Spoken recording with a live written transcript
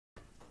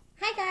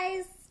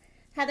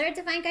Heather at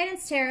Divine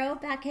Guidance Tarot,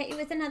 back at you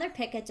with another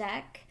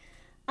pick-a-deck.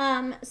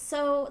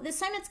 So this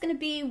time it's going to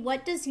be,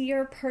 what does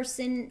your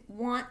person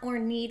want or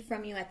need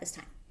from you at this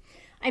time?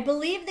 I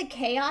believe the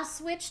Chaos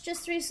Witch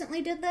just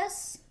recently did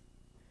this.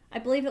 I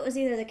believe it was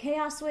either the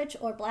Chaos Witch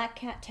or Black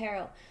Cat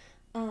Tarot.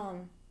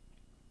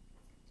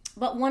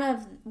 But one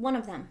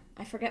of them.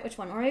 I forget which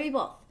one, or maybe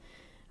both.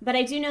 But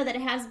I do know that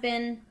it has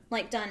been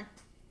done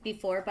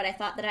before, but I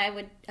thought that I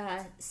would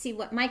see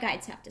what my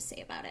guides have to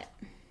say about it.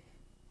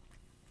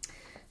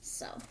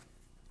 So,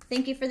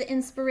 thank you for the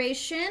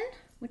inspiration,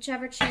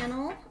 whichever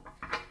channel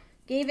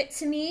gave it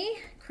to me.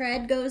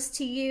 Cred goes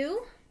to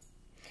you.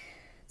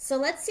 So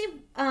let's see,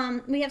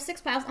 we have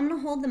 6 piles. I'm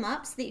going to hold them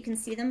up so that you can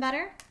see them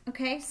better.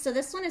 Okay, so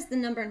this one is the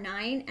number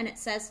 9, and it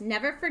says,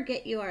 never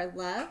forget you are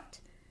loved.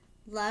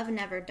 Love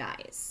never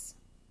dies.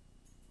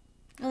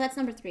 Oh, that's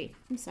number 3.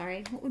 I'm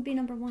sorry. What would be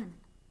number 1?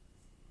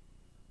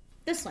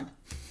 This one.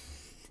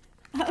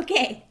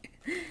 Okay.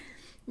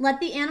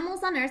 Let the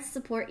animals on earth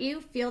support you.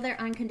 Feel their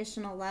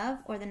unconditional love,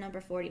 or the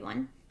number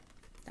 41.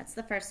 That's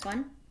the first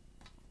one.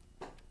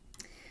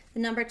 The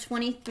number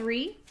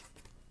 23.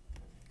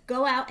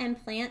 Go out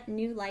and plant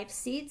new life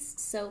seeds.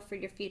 Sow for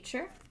your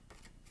future.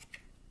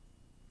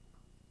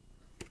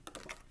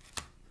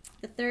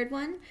 The third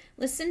one.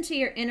 Listen to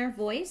your inner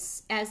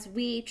voice as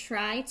we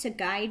try to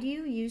guide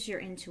you. Use your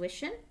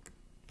intuition.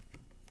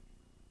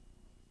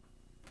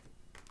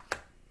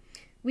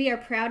 We are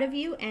proud of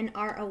you and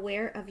are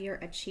aware of your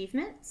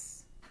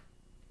achievements.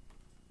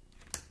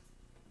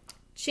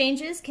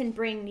 Changes can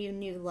bring you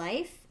new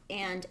life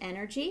and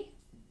energy.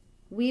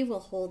 We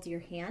will hold your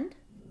hand.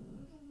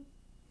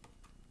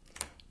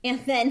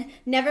 And then,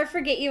 never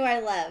forget you are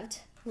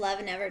loved.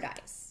 Love never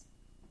dies.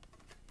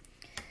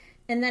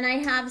 And then I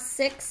have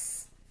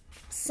 6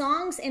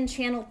 songs and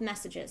channeled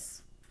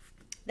messages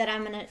that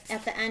I'm gonna,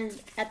 at the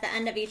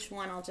end of each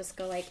one, I'll just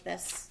go like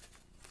this.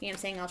 You know what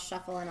I'm saying? I'll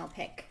shuffle and I'll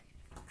pick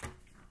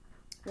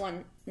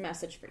one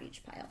message for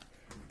each pile.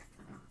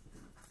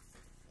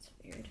 It's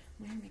weird.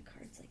 Why are my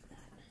cards like that?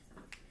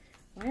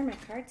 Why are my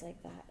cards like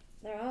that?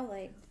 They're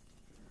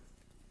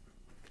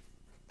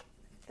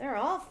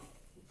all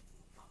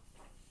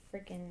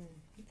freaking,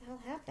 what the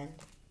hell happened?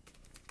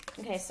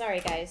 Okay,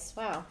 sorry guys.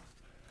 Wow.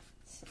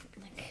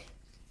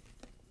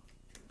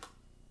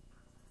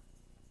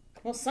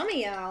 Well, some of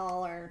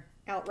y'all are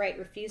outright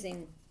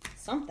refusing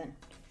something.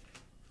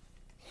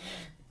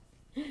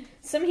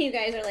 Some of you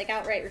guys are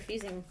outright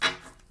refusing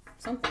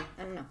something.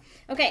 I don't know.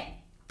 Okay.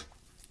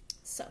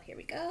 So here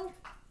we go.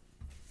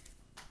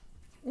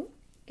 Ooh,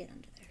 get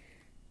under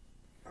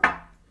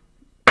there.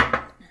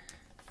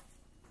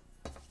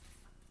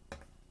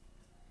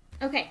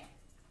 Okay.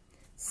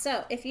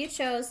 So if you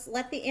chose,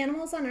 let the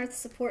animals on earth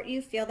support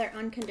you, feel their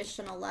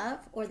unconditional love,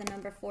 or the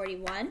number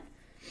 41.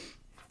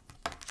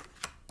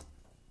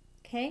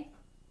 Okay.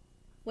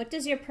 What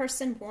does your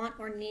person want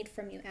or need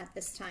from you at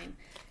this time?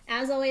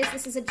 As always,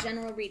 this is a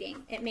general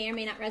reading. It may or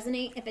may not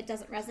resonate. If it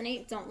doesn't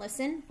resonate, don't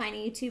listen. Find a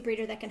YouTube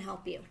reader that can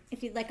help you.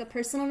 If you'd like a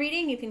personal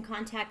reading, you can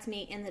contact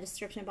me in the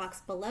description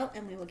box below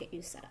and we will get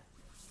you set up.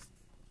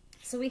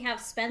 So we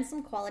have spend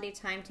some quality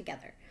time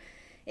together.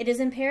 It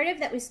is imperative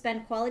that we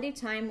spend quality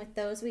time with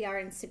those we are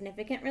in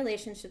significant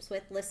relationships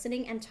with,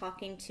 listening and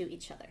talking to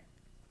each other.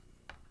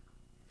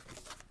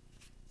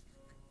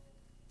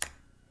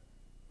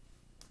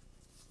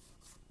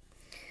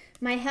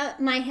 My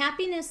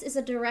happiness is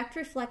a direct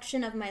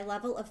reflection of my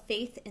level of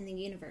faith in the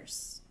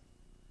universe.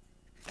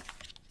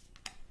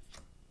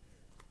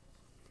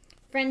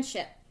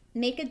 Friendship.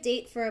 Make a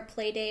date for a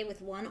play day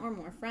with 1 or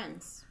more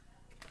friends.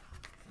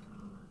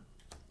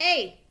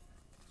 Hey,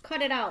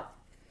 cut it out.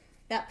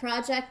 That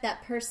project,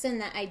 that person,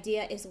 that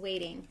idea is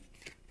waiting.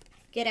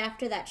 Get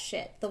after that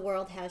shit. The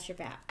world has your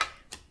back.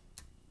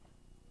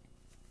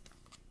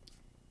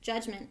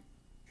 Judgment.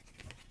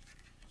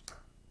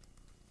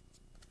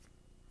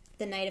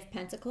 The Knight of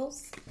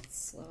Pentacles.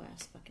 Slow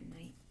ass fucking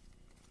knight.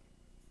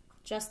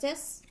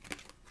 Justice.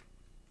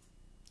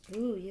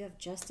 Ooh, you have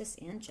justice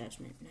and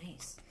judgment.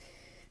 Nice.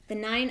 The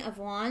 9 of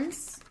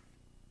Wands.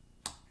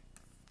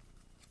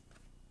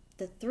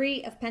 The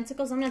 3 of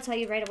Pentacles. I'm going to tell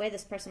you right away,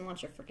 this person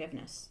wants your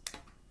forgiveness.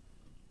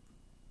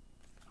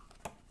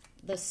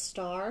 The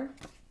Star.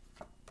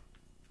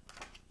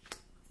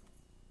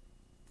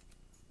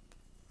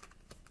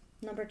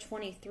 Number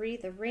 23,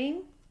 the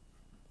Ring.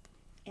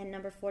 And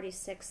number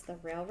 46, the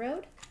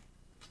Railroad.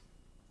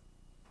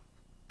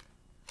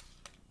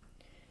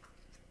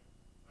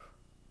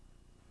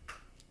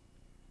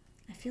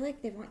 I feel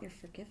like they want your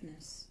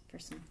forgiveness for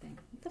something.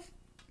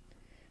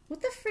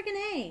 What the friggin'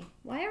 A?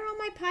 Why are all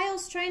my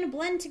piles trying to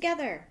blend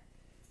together?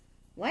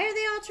 Why are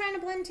they all trying to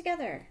blend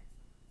together?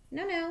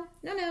 No, no,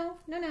 no, no,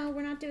 no, no,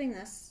 we're not doing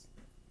this.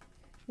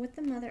 What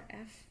the mother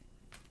F?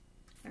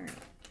 All right,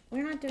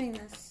 we're not doing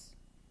this.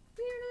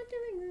 We are not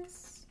doing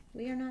this.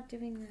 We are not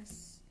doing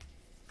this.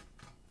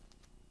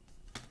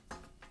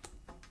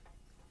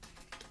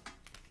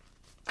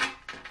 I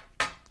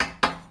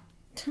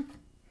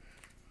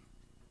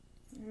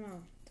don't know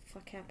what the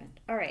fuck happened.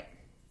 All right.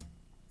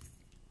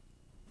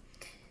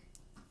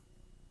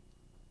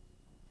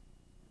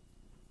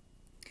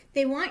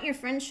 They want your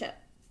friendship.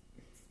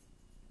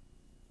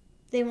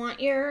 They want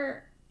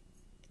your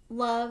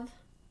love.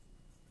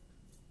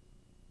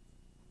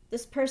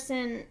 This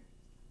person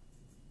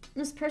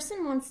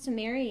wants to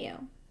marry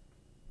you.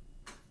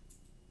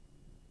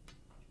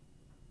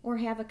 Or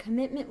have a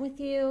commitment with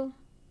you.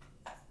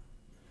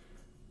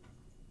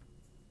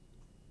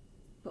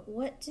 But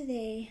what do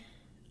they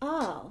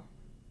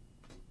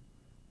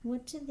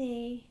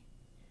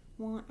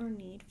want or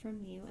need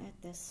from you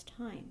at this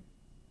time?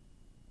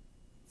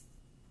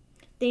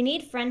 They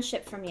need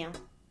friendship from you.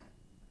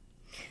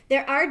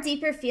 There are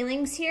deeper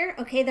feelings here,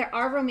 okay? There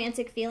are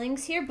romantic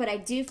feelings here, but I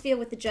do feel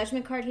with the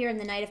Judgment card here and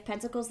the Knight of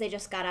Pentacles, they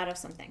just got out of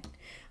something.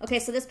 Okay,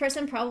 so this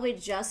person probably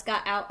just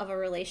got out of a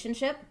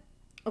relationship,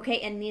 okay,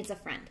 and needs a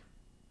friend.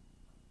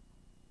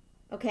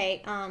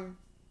 Okay,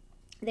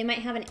 they might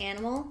have an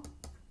animal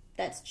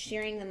that's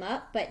cheering them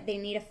up, but they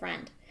need a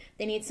friend.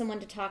 They need someone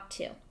to talk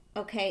to,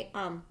 okay?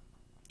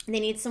 They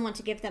need someone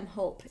to give them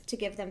hope, to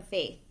give them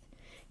faith.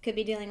 Could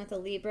be dealing with a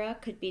Libra,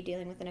 could be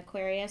dealing with an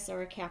Aquarius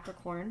or a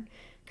Capricorn,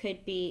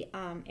 could be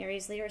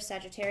Aries, Leo, or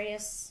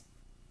Sagittarius,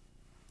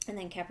 and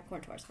then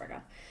Capricorn, Taurus,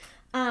 Virgo.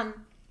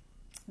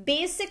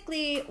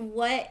 Basically,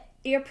 what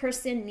your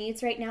person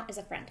needs right now is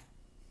a friend.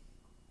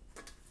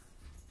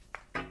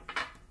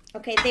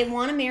 Okay, they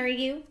want to marry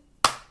you.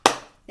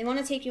 They want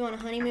to take you on a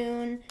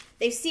honeymoon.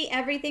 They see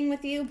everything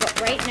with you,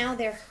 but right now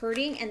they're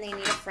hurting and they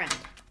need a friend.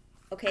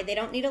 Okay, they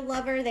don't need a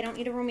lover. They don't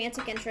need a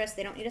romantic interest.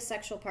 They don't need a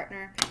sexual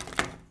partner.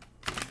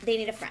 They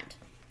need a friend.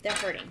 They're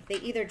hurting. They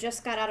either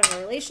just got out of a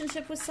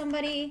relationship with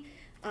somebody,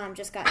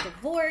 just got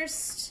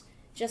divorced,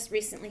 just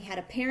recently had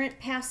a parent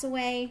pass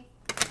away.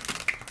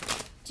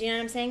 Do you know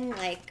what I'm saying?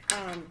 Like,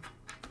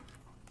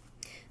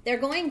 they're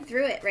going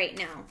through it right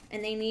now,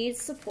 and they need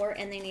support,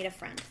 and they need a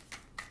friend.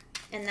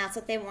 And that's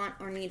what they want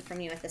or need from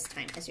you at this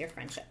time, is your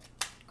friendship.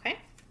 Okay?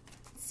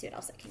 Let's see what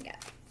else I can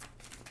get.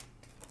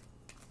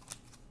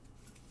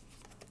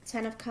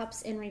 10 of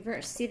Cups in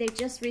reverse. See, they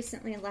just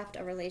recently left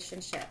a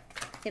relationship.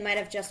 They might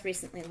have just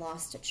recently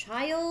lost a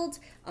child,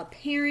 a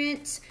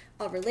parent,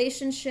 a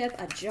relationship,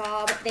 a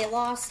job. They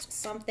lost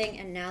something,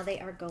 and now they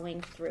are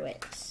going through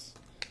it.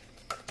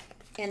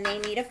 And they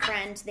need a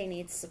friend. They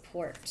need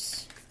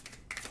support.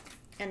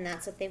 And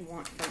that's what they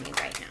want from you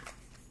right now,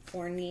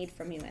 or need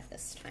from you at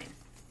this time.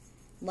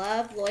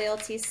 Love,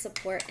 loyalty,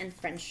 support, and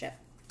friendship.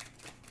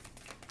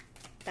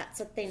 That's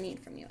what they need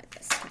from you at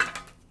this time.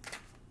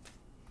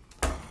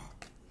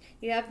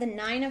 You have the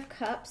 9 of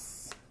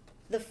Cups,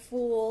 the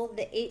Fool,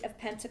 the 8 of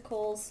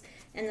Pentacles,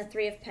 and the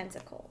 3 of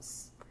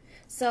Pentacles.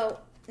 So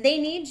they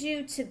need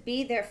you to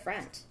be their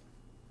friend,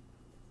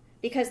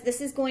 because this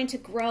is going to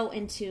grow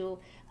into,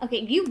 okay,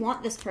 you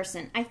want this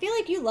person. I feel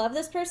like you love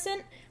this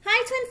person.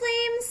 Hi,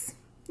 Twin Flames.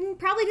 I'm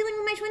probably dealing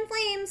with my Twin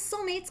Flames,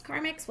 soulmates,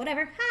 karmics,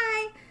 whatever.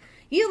 Hi.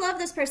 You love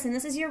this person.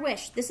 This is your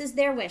wish. This is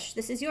their wish.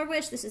 This is your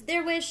wish. This is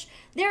their wish.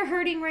 They're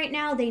hurting right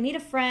now. They need a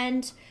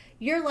friend.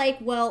 You're like,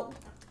 well,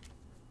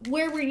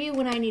 where were you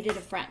when I needed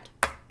a friend?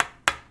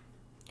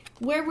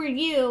 Where were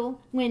you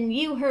when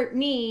you hurt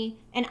me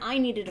and I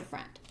needed a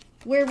friend?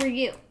 Where were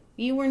you?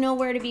 You were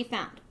nowhere to be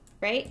found,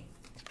 right?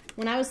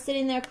 When I was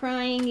sitting there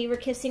crying, you were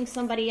kissing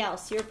somebody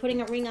else. You were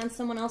putting a ring on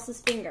someone else's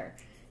finger.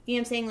 You know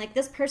what I'm saying? Like,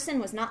 this person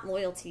was not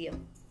loyal to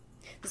you.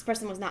 This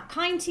person was not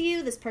kind to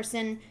you. This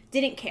person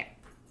didn't care.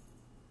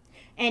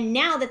 And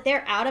now that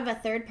they're out of a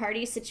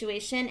third-party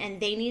situation and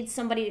they need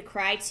somebody to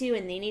cry to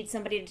and they need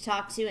somebody to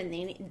talk to and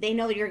they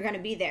know you're going to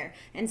be there,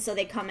 and so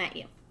they come at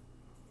you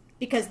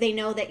because they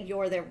know that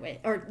you're their wish,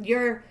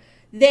 or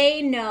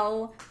they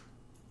know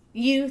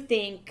you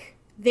think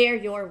they're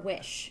your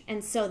wish,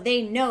 and so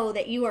they know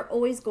that you are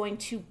always going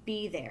to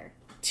be there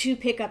to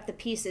pick up the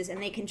pieces,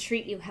 and they can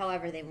treat you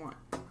however they want.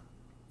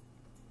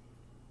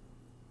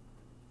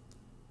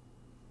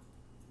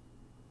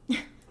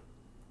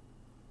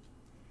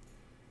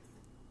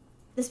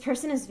 This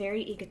person is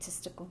very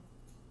egotistical.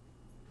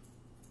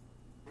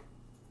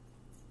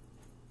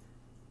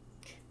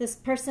 This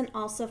person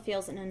also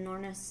feels an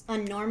enormous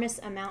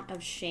amount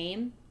of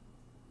shame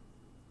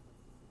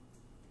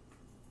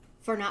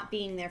for not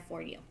being there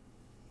for you.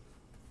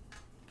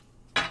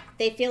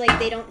 They feel like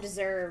they don't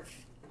deserve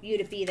you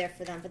to be there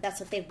for them, but that's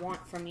what they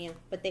want from you.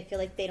 But they feel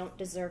like they don't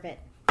deserve it.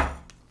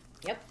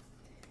 Yep.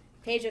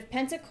 Page of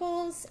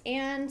Pentacles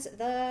and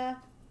the,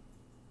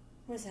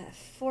 what is that,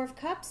 4 of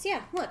Cups?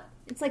 Yeah, look.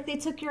 It's like they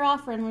took your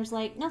offer and was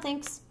like, no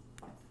thanks.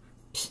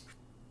 Psh,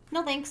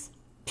 no thanks.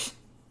 Psh.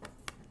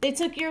 They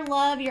took your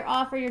love, your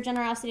offer, your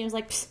generosity, and was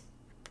like, psh,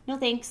 no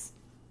thanks.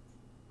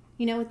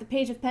 You know, with the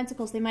Page of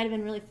Pentacles, they might have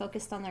been really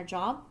focused on their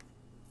job.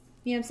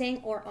 You know what I'm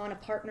saying? Or on a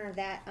partner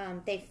that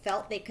they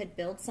felt they could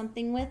build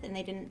something with, and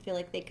they didn't feel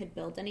like they could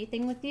build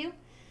anything with you.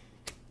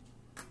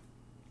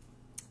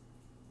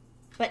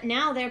 But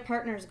now their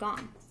partner's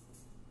gone.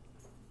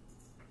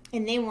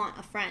 And they want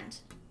a friend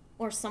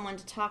or someone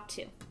to talk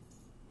to.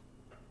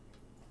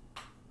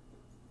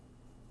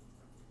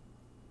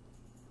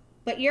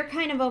 But you're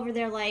kind of over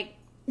there like,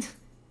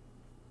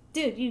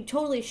 dude, you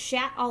totally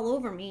shat all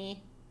over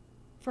me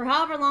For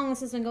however long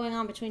this has been going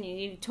on between you,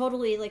 you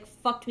totally like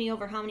fucked me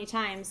over how many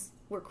times,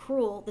 were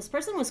cruel. This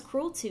person was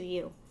cruel to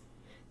you.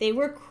 They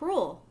were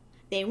cruel.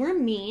 They were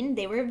mean.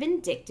 They were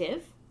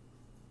vindictive.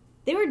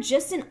 They were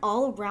just an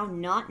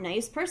all-around not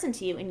nice person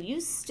to you, and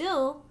you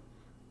still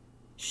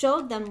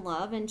showed them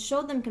love and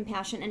showed them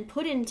compassion and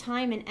put in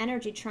time and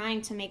energy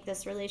trying to make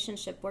this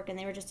relationship work, and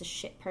they were just a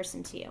shit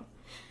person to you.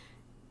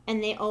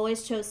 And they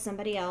always chose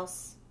somebody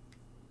else.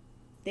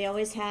 They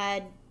always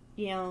had,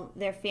 you know,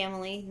 their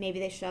family. Maybe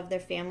they shoved their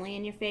family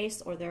in your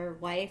face, or their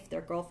wife,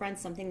 their girlfriend,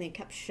 something. They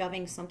kept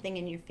shoving something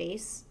in your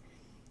face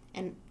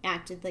and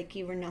acted like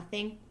you were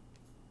nothing.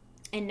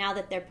 And now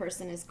that their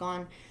person is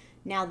gone,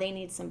 now they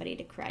need somebody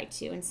to cry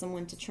to and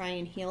someone to try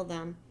and heal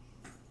them.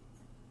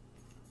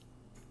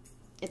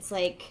 It's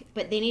like,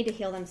 but they need to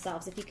heal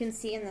themselves. If you can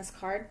see in this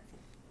card,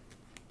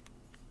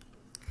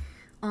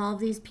 all of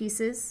these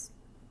pieces,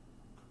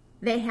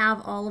 they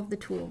have all of the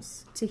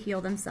tools to heal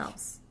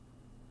themselves.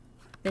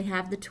 They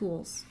have the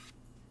tools.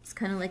 It's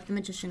kind of like the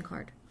Magician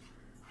card.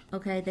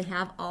 Okay, they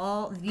have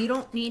all, you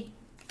don't need,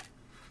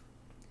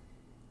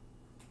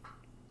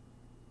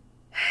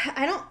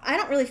 I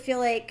don't really feel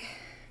like,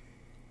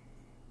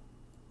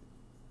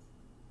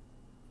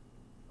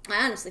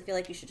 I honestly feel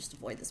like you should just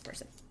avoid this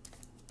person.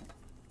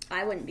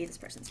 I wouldn't be this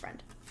person's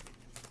friend.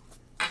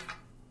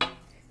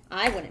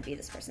 I wouldn't be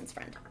this person's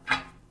friend.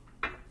 I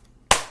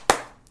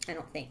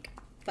don't think.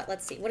 But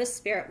let's see. What does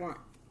Spirit want?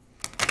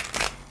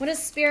 What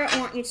does Spirit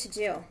want you to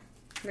do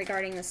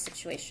regarding this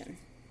situation?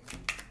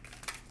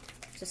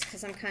 Just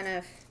because I'm kind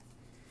of...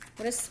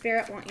 What does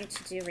Spirit want you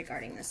to do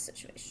regarding this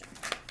situation?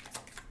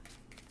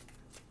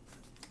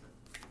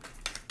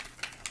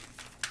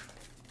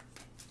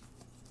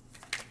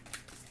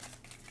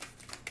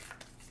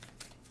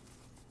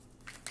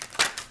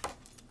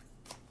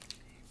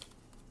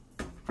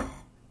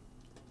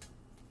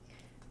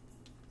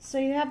 So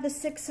you have the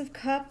Six of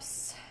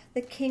Cups,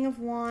 the King of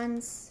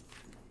Wands,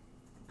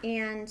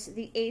 and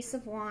the Ace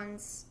of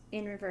Wands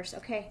in reverse.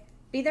 Okay,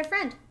 be their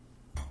friend.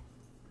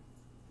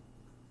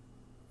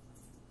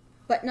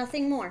 But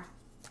nothing more.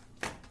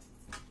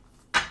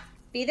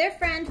 Be their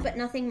friend, but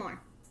nothing more.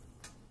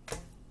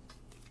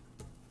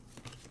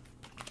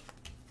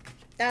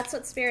 That's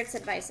what Spirit's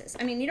advice is.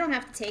 I mean, you don't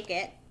have to take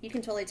it. You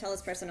can totally tell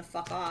this person to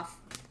fuck off.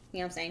 You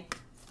know what I'm saying?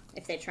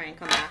 If they try and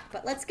come back.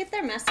 But let's get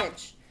their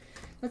message.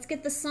 Let's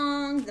get the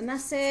song, the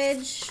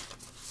message,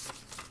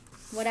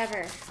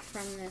 whatever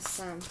from this.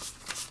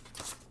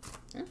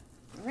 All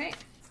right.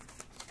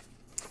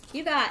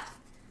 You got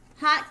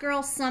Hot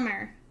Girl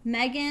Summer,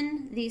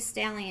 Megan Thee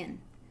Stallion.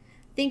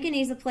 Thinking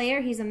he's a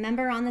player, he's a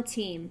member on the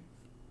team.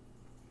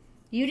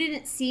 You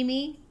didn't see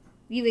me.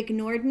 You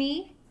ignored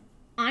me.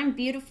 I'm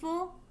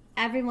beautiful.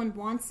 Everyone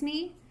wants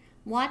me.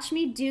 Watch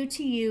me do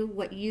to you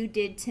what you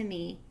did to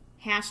me.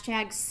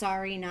 Hashtag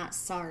sorry, not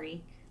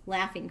sorry.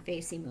 Laughing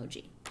face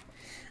emoji.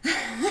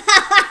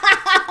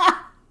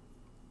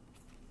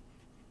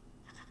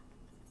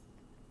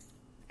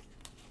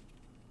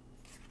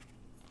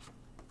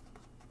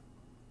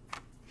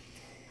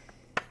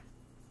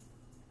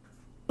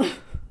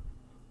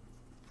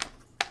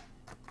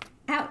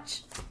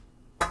 Ouch.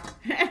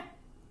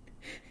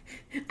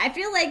 I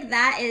feel like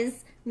that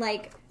is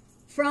like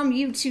from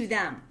you to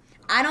them.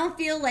 I don't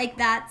feel like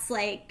that's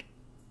like,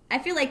 I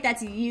feel like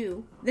that's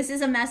you. This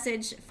is a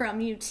message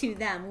from you to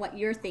them, what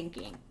you're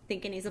thinking.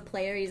 Thinking he's a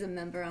player, he's a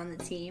member on the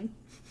team.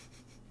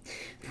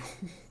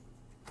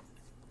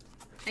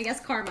 I guess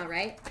karma,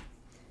 right?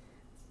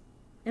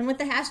 And with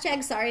the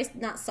hashtag sorry,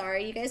 not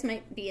sorry, you guys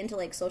might be into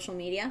like social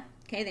media.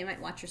 Okay, they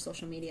might watch your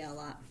social media a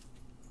lot.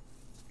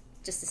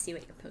 Just to see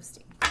what you're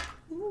posting.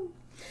 Ooh.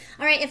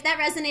 All right, if that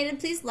resonated,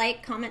 please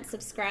like, comment,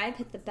 subscribe,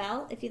 hit the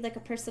bell. If you'd like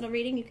a personal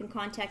reading, you can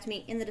contact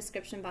me in the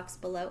description box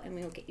below and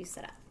we will get you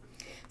set up.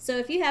 So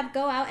if you have,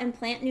 go out and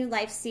plant new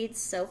life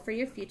seeds, sow for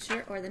your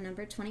future, or the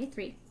number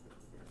 23.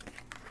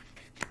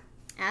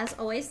 As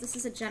always, this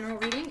is a general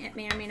reading. It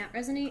may or may not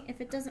resonate.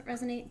 If it doesn't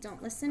resonate,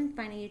 don't listen.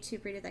 Find a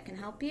YouTube reader that can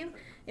help you.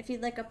 If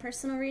you'd like a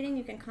personal reading,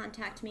 you can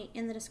contact me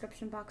in the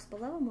description box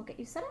below and we'll get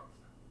you set up.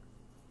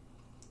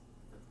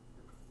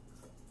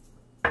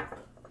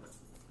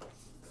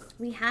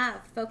 We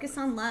have focus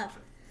on love.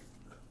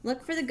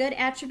 Look for the good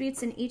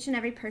attributes in each and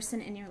every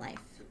person in your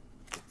life.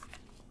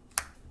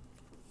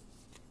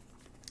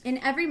 In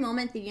every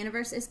moment, the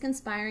universe is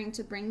conspiring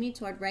to bring me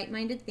toward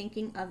right-minded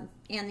thinking of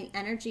and the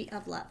energy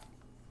of love.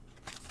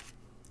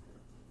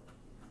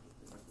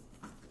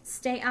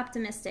 Stay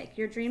optimistic.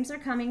 Your dreams are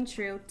coming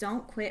true.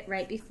 Don't quit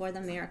right before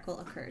the miracle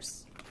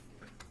occurs.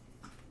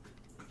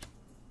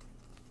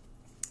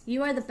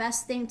 You are the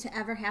best thing to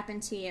ever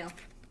happen to you.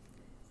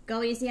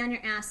 Go easy on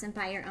your ass and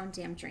buy your own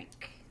damn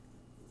drink.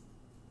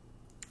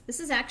 This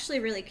is actually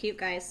really cute,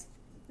 guys.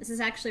 This is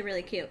actually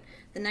really cute.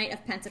 The Knight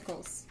of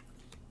Pentacles.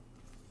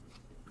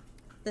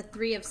 The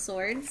Three of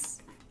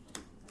Swords.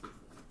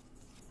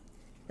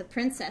 The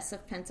Princess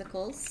of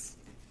Pentacles.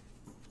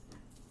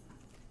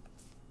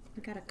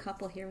 We got a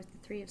couple here with the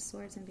Three of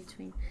Swords in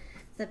between.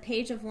 The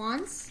Page of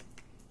Wands.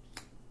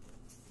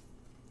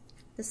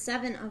 The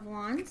Seven of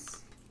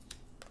Wands.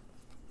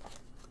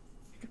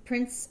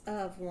 Prince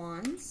of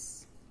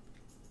Wands.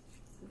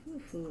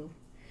 Ooh.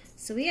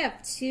 So we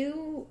have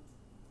two.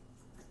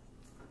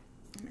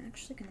 I'm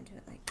actually going to do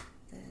it like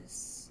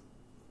this.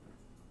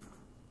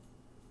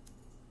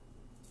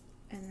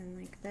 And then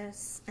like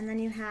this. And then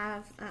you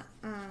have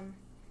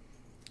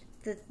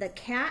the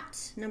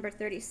cat, number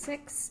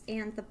 36,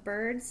 and the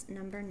birds,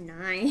 number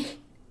 9.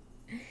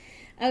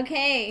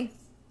 Okay.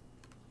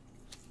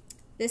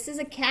 This is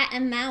a cat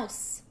and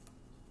mouse.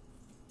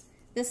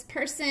 This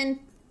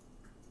person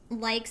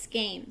likes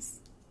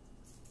games.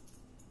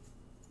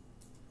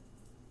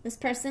 This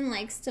person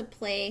likes to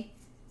play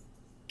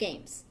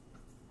games.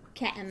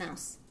 Cat and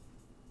mouse.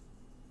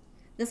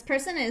 This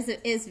person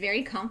is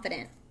very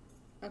confident.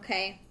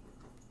 Okay?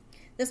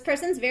 This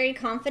person's very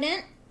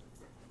confident.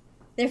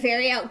 They're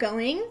very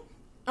outgoing.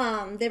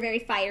 They're very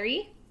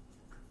fiery.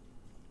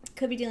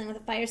 Could be dealing with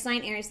a fire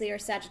sign, Aries, Leo, or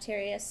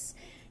Sagittarius.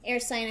 Air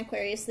sign,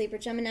 Aquarius, Libra,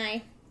 Gemini.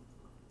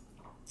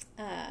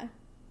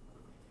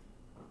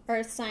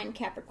 Earth sign,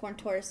 Capricorn,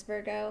 Taurus,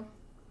 Virgo.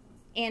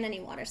 And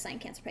any water sign,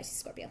 Cancer, Pisces,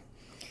 Scorpio.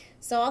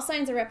 So all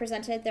signs are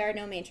represented. There are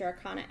no major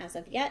arcana as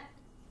of yet.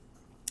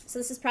 So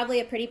this is probably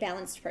a pretty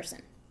balanced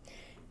person.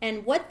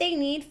 And what they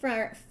need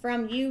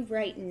from you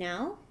right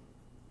now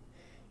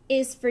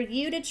is for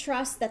you to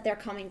trust that they're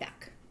coming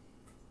back.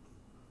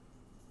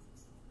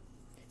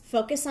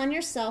 Focus on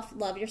yourself,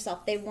 love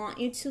yourself. They want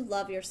you to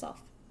love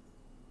yourself.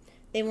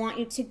 They want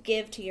you to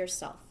give to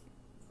yourself.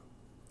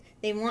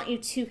 They want you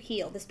to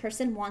heal. This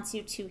person wants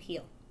you to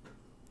heal.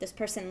 This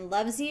person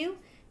loves you,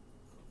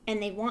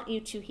 and they want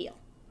you to heal.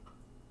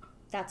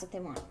 That's what they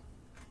want.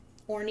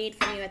 Or need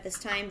from you at this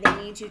time. They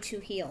need you to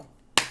heal.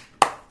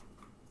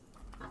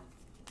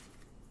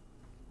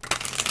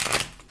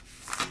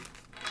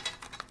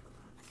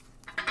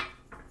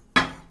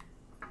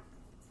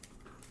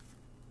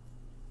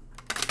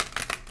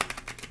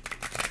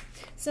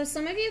 So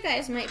some of you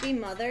guys might be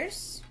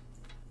mothers.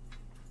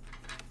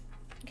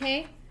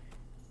 Okay?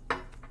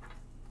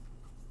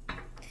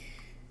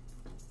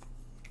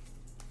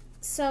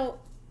 So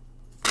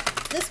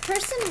this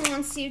person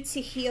wants you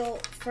to heal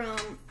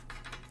from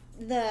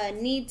the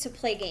need to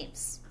play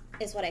games,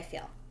 is what I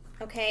feel.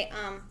 Okay?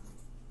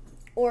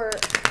 Or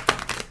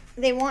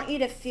they want you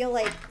to feel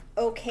like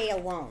okay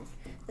alone.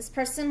 This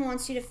person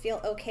wants you to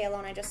feel okay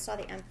alone. I just saw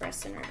the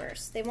Empress in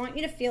reverse. They want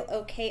you to feel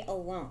okay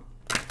alone.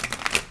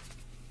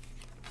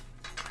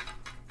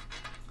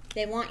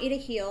 They want you to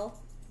heal.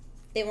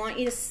 They want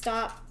you to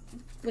stop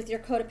with your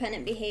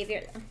codependent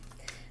behavior.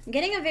 I'm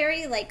getting a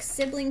very like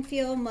sibling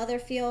feel, mother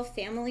feel,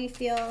 family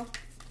feel.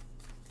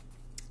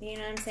 You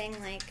know what I'm saying?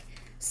 Like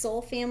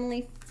soul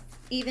family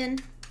even.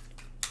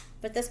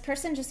 But this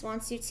person just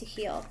wants you to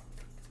heal.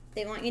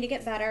 They want you to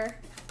get better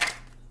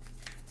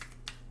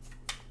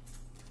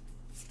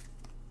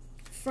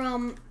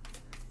from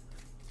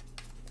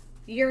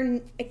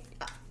your...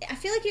 I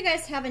feel like you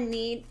guys have a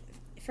need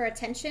for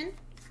attention.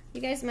 You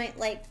guys might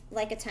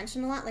like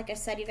attention a lot. Like I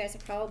said, you guys are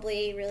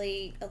probably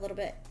really a little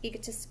bit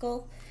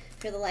egotistical.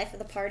 You're the life of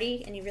the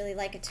party and you really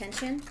like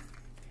attention.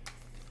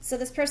 So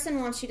this person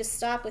wants you to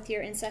stop with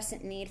your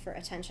incessant need for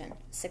attention.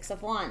 Six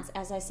of Wands.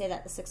 As I say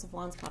that, the Six of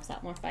Wands pops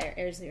out. More fire.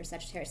 Aries, Leo,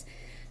 Sagittarius.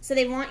 So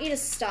they want you to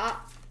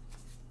stop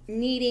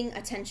needing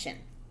attention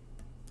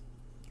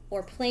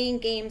or playing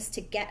games to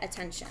get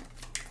attention.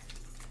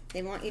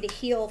 They want you to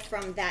heal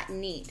from that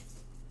need.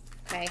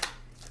 Okay?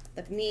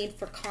 The need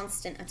for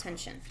constant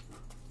attention.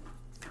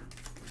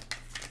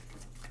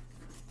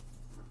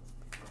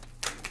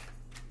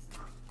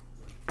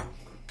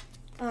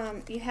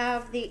 You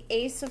have the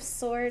Ace of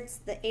Swords,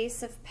 the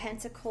Ace of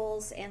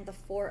Pentacles, and the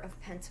Four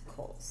of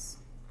Pentacles.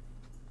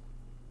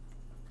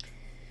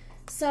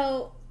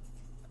 So,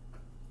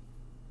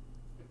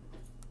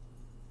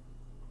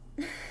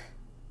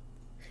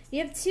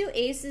 you have two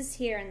aces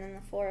here and then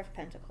the Four of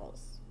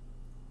Pentacles.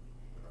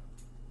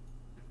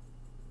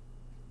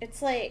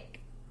 It's like...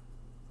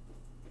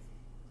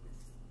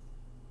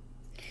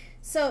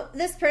 So,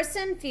 this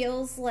person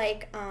feels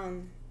like...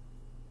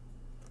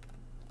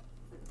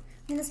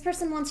 And this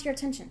person wants your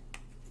attention.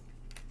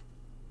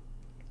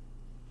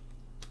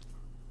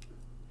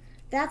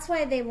 That's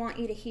why they want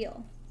you to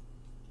heal.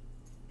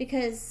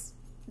 Because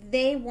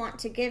they want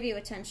to give you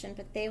attention,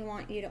 but they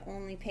want you to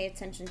only pay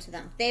attention to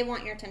them. They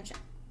want your attention.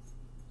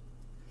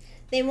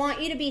 They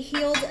want you to be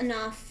healed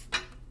enough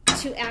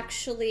to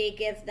actually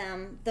give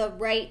them the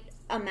right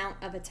amount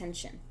of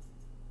attention.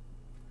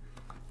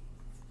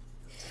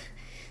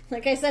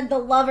 Like I said, the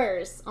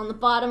Lovers on the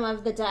bottom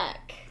of the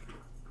deck.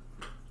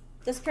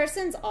 This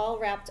person's all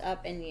wrapped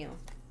up in you.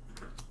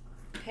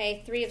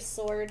 Okay, Three of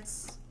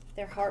Swords.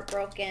 They're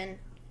heartbroken.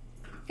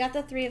 Got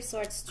the Three of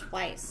Swords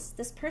twice.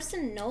 This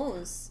person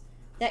knows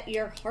that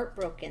you're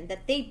heartbroken,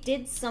 that they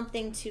did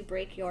something to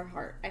break your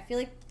heart. I feel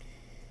like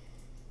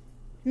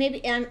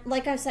maybe, and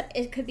like I said,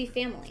 it could be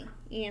family.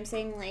 You know what I'm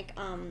saying? Like,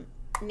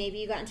 maybe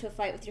you got into a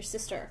fight with your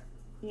sister.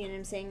 You know what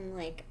I'm saying?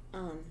 Like,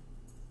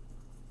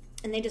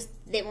 and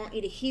they want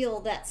you to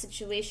heal that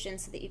situation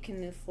so that you can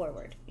move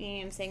forward. You know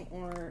what I'm saying?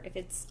 Or if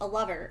it's a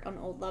lover, an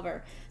old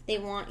lover, they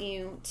want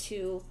you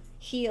to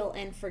heal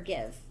and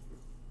forgive.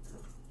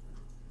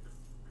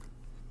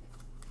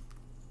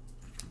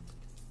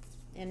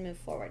 and move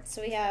forward.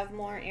 So we have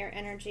more air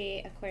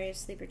energy,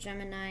 Aquarius, Libra,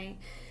 Gemini.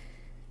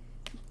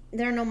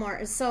 There are no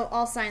more. So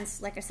all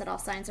signs, like I said, all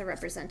signs are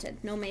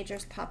represented. No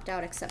majors popped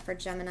out except for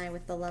Gemini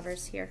with the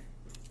Lovers here.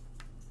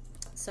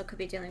 So could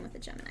be dealing with the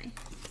Gemini.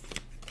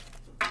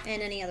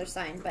 And any other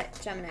sign, but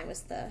Gemini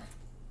was the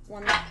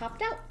one that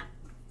popped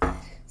out.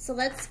 So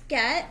let's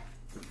get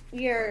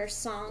your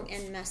song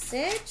and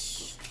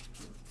message.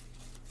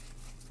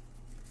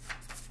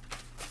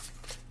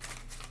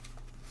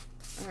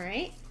 All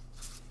right.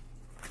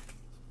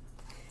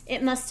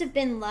 It Must Have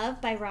Been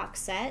Love by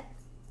Roxette.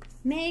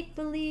 Make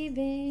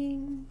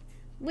believing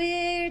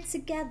we're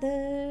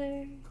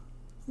together,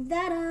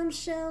 that I'm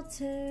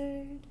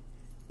sheltered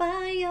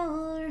by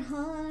your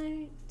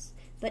heart,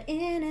 but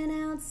in and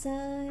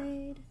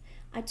outside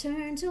I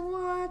turn to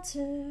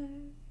water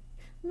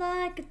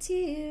like a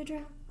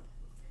teardrop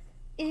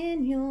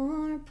in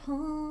your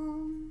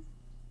palm.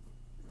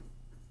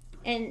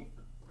 And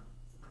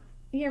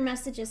your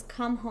message is,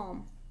 come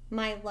home,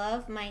 my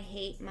love, my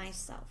hate,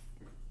 myself.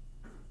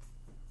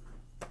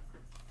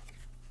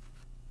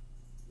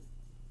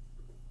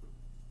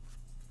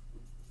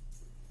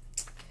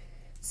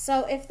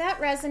 So if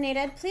that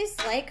resonated, please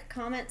like,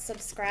 comment,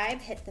 subscribe,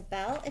 hit the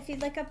bell. If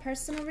you'd like a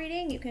personal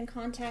reading, you can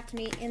contact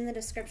me in the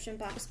description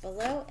box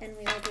below and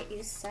we will get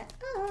you set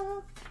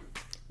up.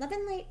 Love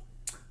and light.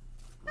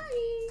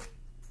 Bye.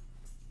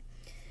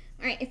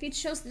 All right, if you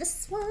chose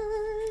this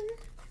one,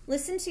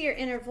 listen to your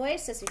inner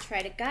voice as we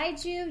try to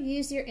guide you.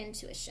 Use your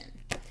intuition.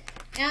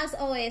 As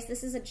always,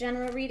 this is a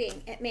general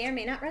reading. It may or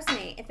may not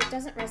resonate. If it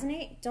doesn't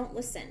resonate, don't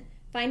listen.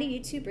 Find a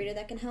YouTube reader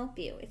that can help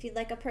you. If you'd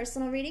like a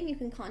personal reading, you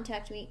can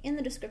contact me in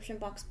the description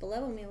box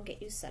below and we will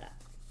get you set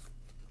up.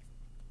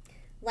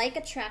 Like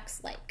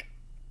attracts like.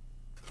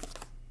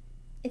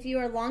 If you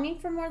are longing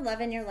for more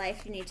love in your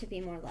life, you need to be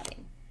more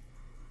loving.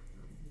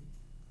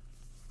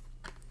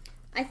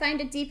 I find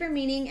a deeper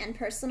meaning and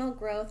personal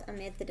growth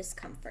amid the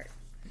discomfort.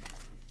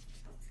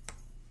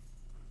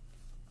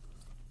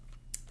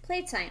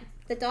 Playtime.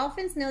 The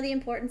dolphins know the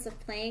importance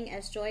of playing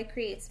as joy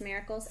creates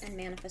miracles and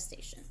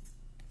manifestation.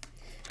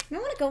 I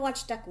want to go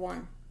watch deck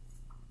 1.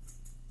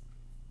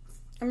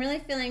 I'm really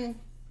feeling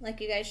like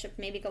you guys should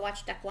maybe go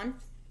watch deck 1.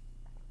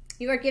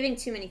 You are giving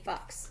too many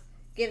fucks.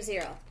 Give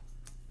 0.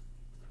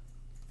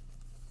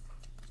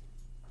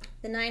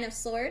 The 9 of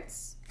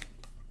Swords.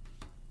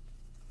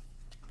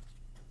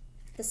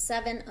 The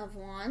 7 of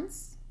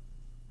Wands.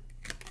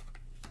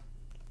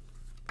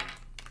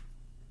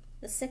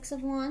 The 6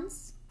 of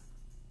Wands.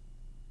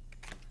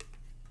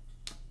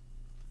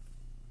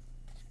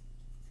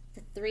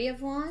 The 3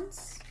 of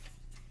Wands.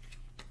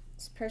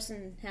 This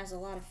person has a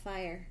lot of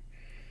fire.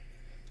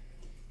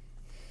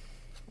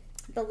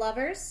 The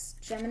Lovers,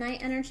 Gemini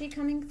energy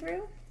coming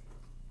through.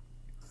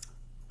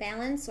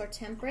 Balance or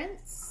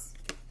Temperance.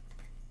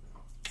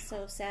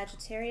 So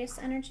Sagittarius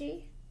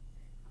energy.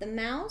 The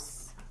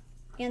Mouse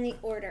and the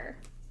Order.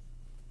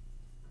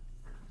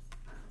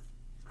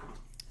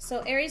 So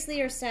Aries,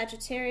 Leo,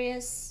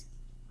 Sagittarius,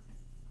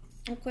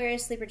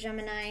 Aquarius, Libra,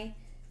 Gemini,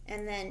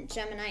 and then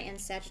Gemini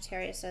and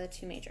Sagittarius are the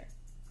 2 major.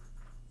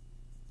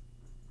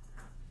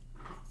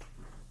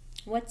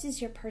 What does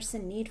your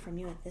person need from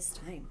you at this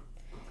time?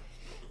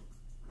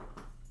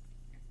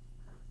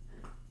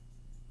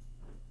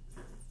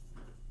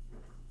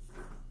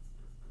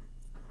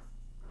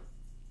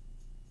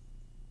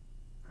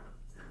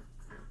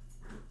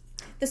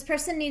 This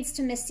person needs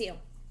to miss you.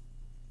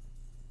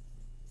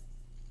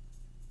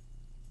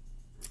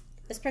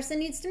 This person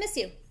needs to miss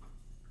you.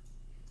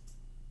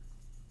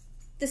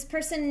 This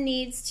person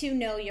needs to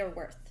know your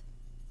worth.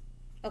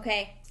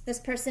 Okay? This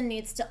person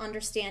needs to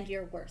understand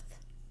your worth.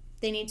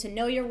 They need to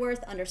know your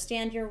worth,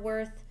 understand your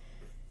worth,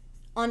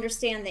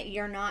 understand that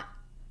you're not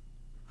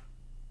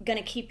going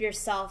to keep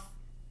yourself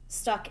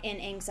stuck in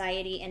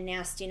anxiety and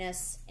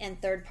nastiness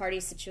and third-party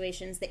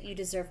situations, that you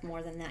deserve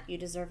more than that. You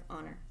deserve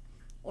honor.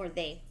 Or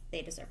they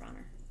deserve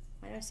honor.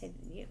 Why did I say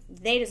you?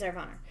 They deserve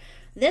honor.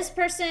 This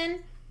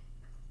person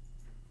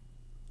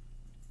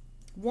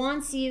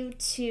wants you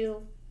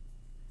to,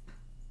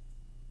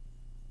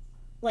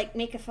 like,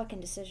 make a fucking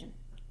decision.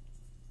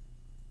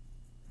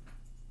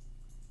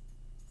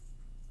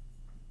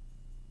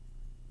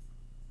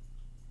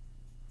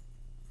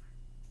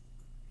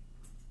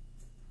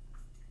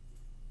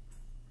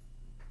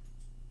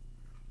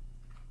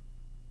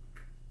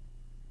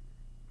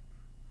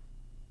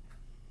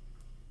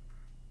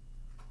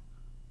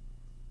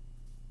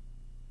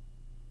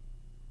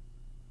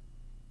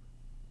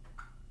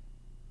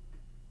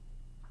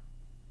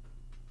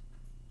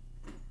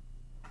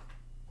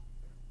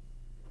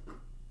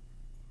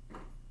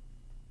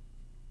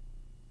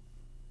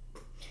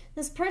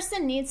 This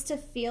person needs to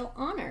feel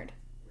honored.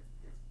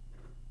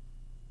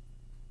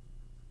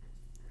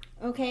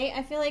 Okay,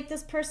 I feel like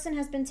this person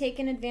has been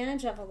taken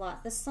advantage of a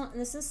lot. This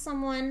is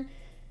someone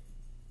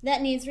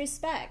that needs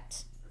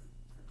respect.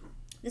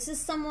 This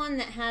is someone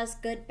that has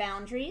good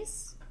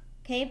boundaries,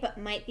 okay, but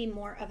might be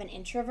more of an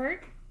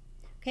introvert.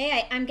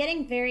 Okay, I'm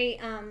getting very,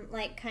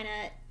 like, kind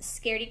of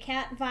scaredy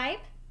cat vibe.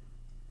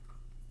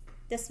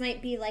 This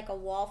might be like a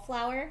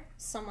wallflower.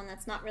 Someone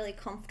that's not really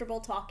comfortable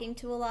talking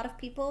to a lot of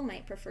people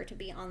might prefer to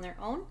be on their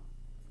own.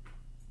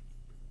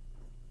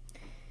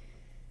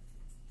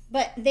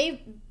 But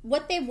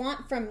what they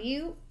want from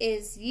you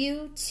is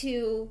you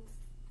to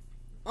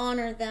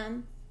honor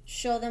them,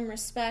 show them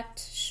respect,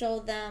 show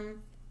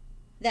them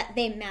that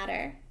they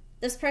matter.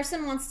 This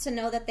person wants to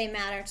know that they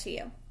matter to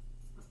you.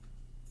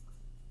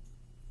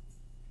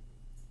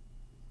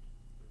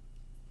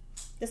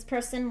 This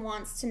person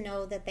wants to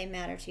know that they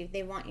matter to you.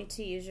 They want you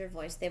to use your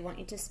voice. They want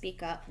you to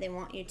speak up. They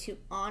want you to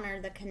honor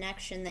the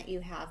connection that you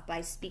have by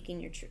speaking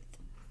your truth.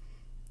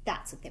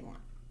 That's what they want.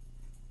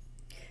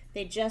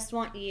 They just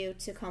want you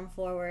to come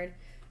forward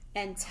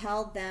and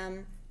tell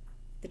them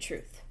the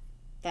truth.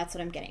 That's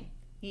what I'm getting.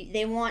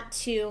 They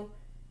want you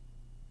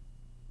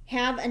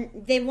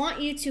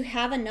to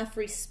have enough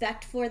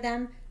respect for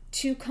them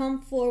to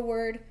come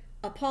forward,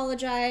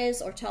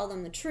 apologize, or tell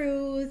them the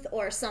truth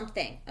or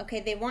something. Okay,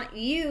 they want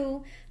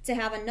you to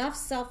have enough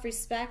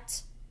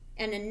self-respect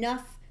and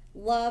enough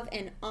love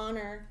and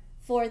honor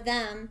for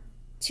them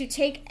to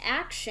take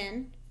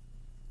action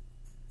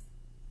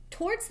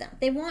towards them.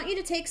 They want you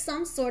to take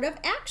some sort of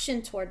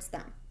action towards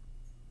them.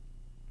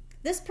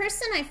 This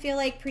person, I feel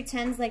like,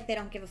 pretends like they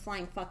don't give a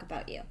flying fuck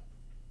about you.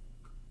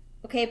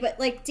 Okay, but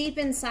like deep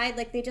inside,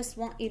 like they just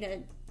want you to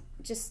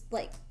just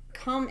like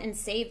come and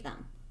save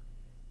them.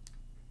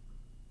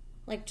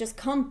 Like just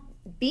come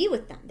be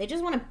with them. They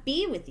just want to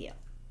be with you.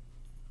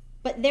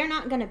 But they're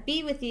not going to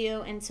be with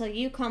you until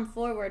you come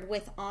forward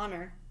with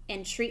honor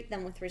and treat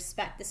them with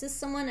respect. This is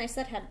someone I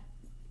said had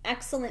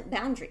excellent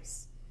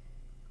boundaries.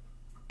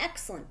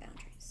 Excellent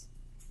boundaries.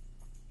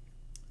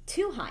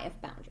 Too high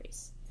of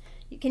boundaries.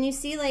 Can you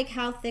see like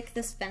how thick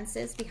this fence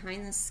is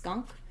behind this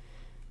skunk?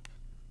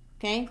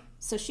 Okay,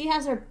 so she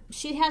has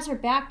her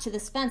back to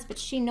this fence, but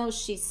she knows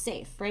she's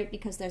safe, right?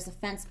 Because there's a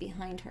fence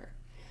behind her.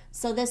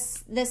 So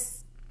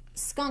this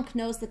skunk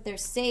knows that they're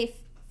safe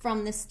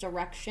from this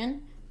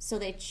direction, so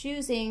they're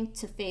choosing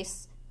to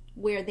face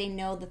where they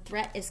know the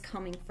threat is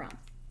coming from.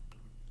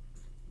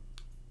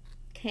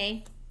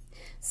 Okay,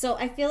 so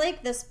I feel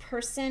like this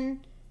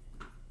person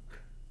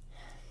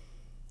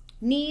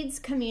needs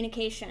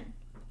communication.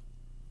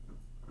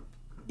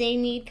 They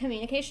need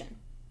communication.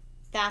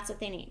 That's what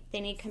they need. They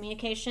need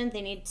communication.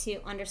 They need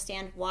to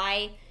understand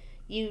why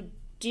you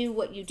do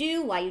what you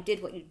do, why you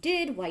did what you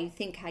did, why you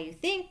think how you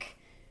think.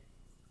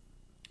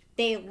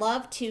 They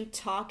love to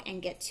talk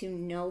and get to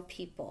know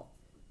people.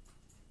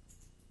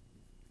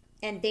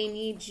 And they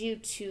need you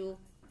to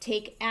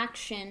take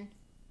action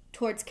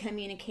towards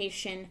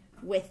communication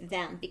with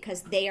them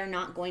because they are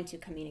not going to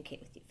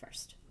communicate with you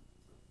first.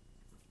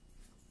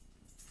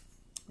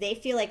 They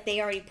feel like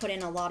they already put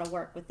in a lot of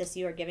work with this.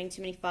 You are giving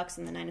too many fucks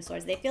and the 9 of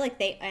Swords. They feel like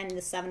and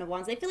the 7 of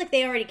Wands, they feel like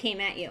they already came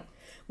at you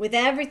with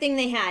everything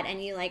they had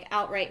and you like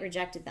outright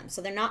rejected them.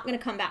 So they're not going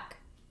to come back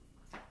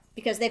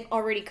because they've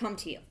already come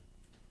to you.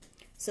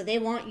 So they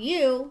want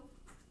you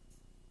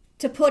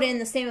to put in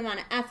the same amount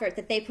of effort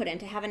that they put in,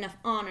 to have enough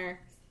honor,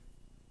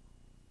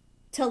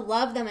 to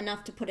love them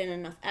enough to put in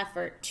enough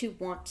effort, to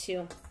want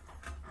to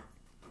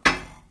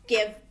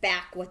give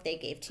back what they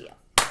gave to you.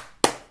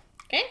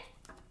 Okay?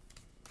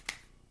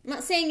 I'm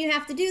not saying you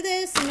have to do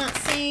this. I'm not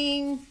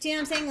saying, do you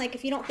know what I'm saying? Like,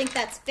 if you don't think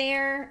that's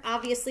fair,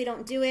 obviously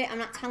don't do it. I'm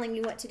not telling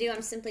you what to do.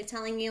 I'm simply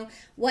telling you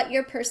what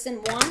your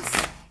person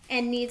wants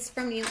and needs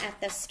from you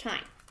at this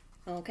time.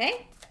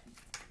 Okay?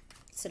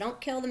 So don't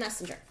kill the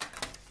messenger.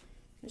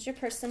 What does your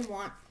person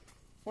want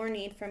or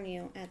need from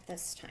you at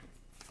this time?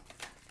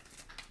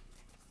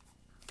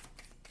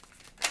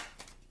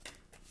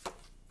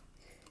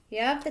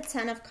 You have the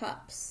 10 of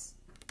Cups.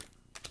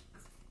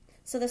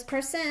 So this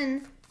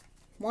person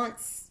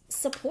wants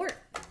support.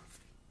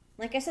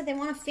 Like I said, they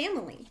want a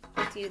family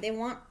with you. They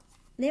want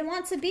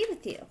to be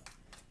with you.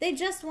 They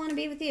just want to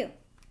be with you.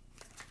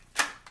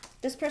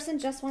 This person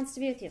just wants to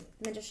be with you.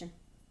 Magician.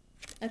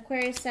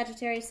 Aquarius,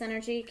 Sagittarius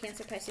energy,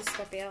 Cancer, Pisces,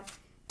 Scorpio.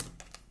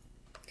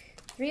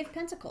 3 of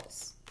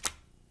Pentacles.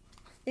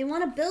 They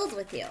want to build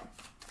with you.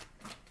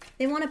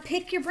 They want to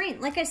pick your brain.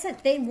 Like I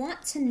said, they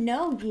want to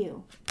know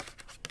you.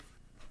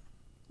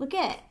 Look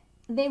at it.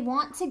 They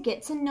want to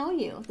get to know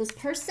you. This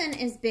person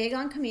is big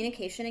on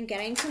communication and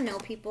getting to know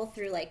people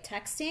through like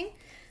texting.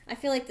 I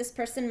feel like this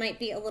person might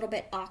be a little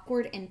bit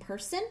awkward in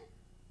person.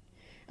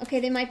 Okay,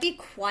 they might be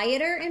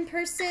quieter in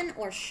person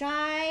or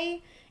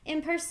shy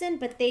in person,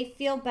 but they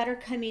feel better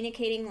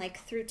communicating like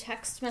through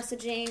text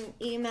messaging,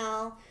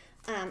 email,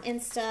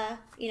 Insta,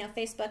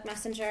 Facebook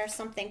Messenger or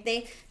something.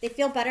 They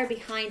feel better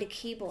behind a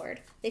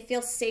keyboard. They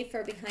feel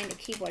safer behind a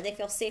keyboard. They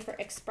feel safer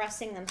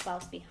expressing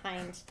themselves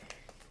behind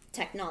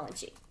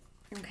technology.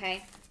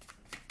 Okay.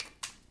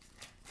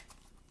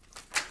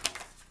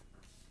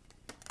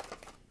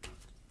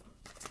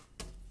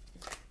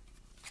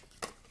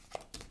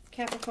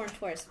 Capricorn,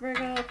 Taurus,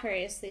 Virgo,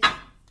 Aquarius,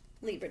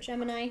 Libra,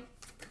 Gemini,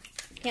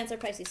 Cancer,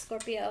 Pisces,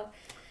 Scorpio,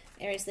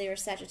 Aries, Leo,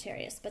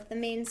 Sagittarius. But the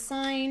main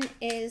signs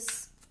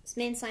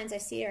I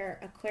see are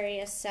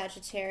Aquarius,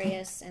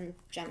 Sagittarius, and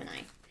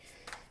Gemini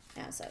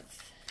as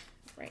of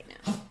right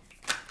now.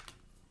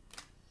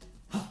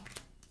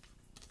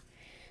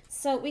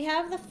 So we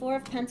have the Four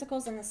of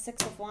Pentacles and the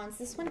Six of Wands.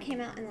 This one came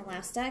out in the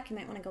last deck. You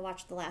might want to go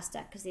watch the last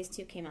deck because these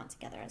two came out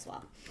together as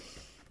well.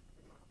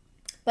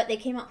 But they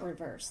came out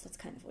reverse. That's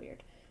kind of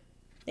weird.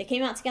 They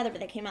came out together,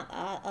 but they came out the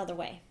other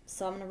way.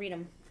 So I'm going to read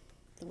them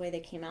the way they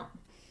came out.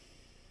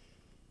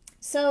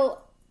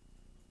 So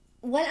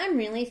what I'm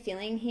really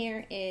feeling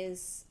here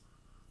is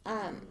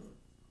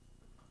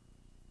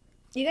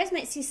you guys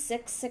might see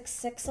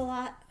 666 a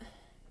lot.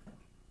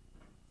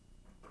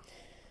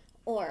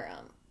 Or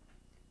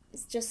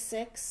it's just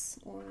 6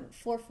 or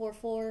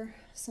 444,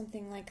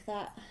 something like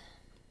that.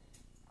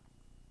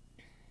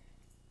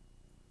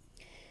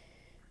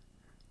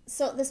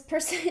 So this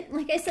person,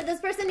 like I said, this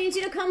person needs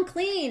you to come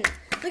clean.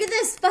 Look at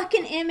this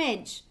fucking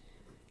image.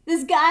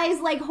 This guy's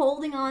like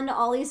holding on to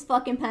all these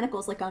fucking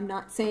pentacles like, I'm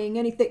not saying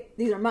anything.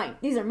 These are mine.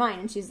 These are mine.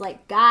 And she's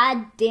like,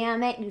 God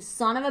damn it, you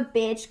son of a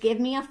bitch. Give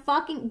me a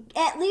fucking,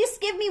 at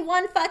least give me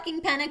one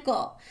fucking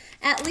pentacle.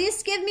 At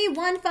least give me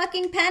one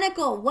fucking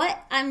pentacle.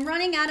 What? I'm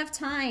running out of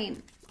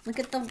time. Look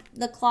at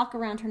the clock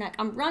around her neck.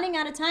 I'm running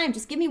out of time.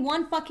 Just give me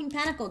one fucking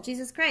pentacle.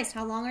 Jesus Christ,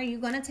 how long are you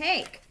going to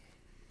take?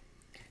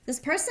 This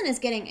person is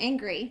getting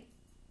angry.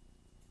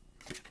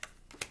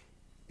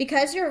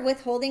 Because you're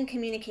withholding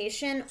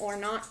communication or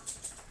not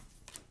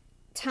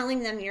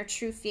telling them your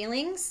true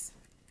feelings,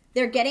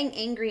 they're getting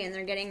angry and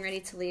they're getting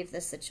ready to leave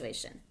this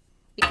situation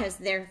because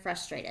they're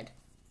frustrated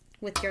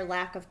with your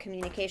lack of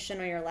communication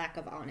or your lack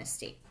of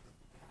honesty.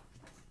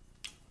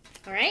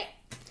 All right?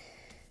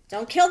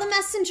 Don't kill the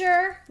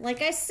messenger.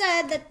 Like I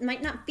said, that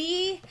might not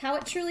be how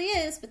it truly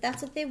is, but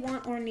that's what they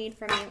want or need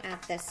from you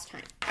at this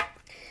time.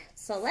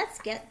 So let's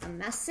get the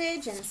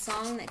message and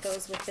song that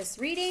goes with this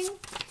reading.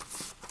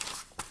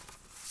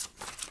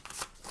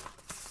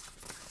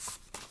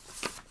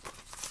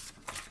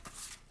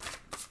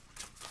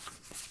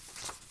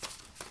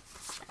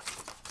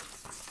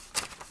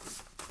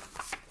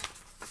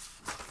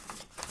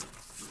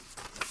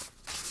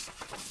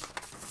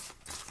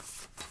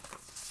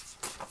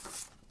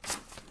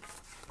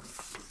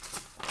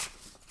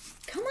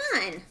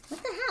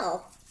 What the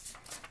hell?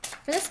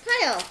 For this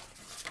pile.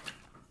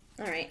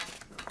 Alright.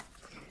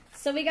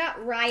 So we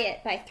got Riot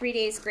by 3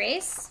 Days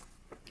Grace.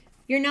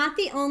 You're not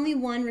the only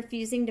one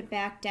refusing to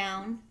back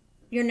down.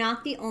 You're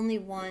not the only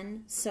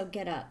one, so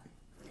get up.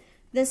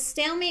 The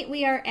stalemate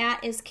we are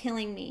at is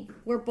killing me.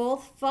 We're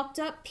both fucked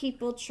up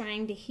people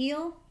trying to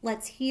heal.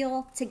 Let's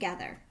heal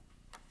together.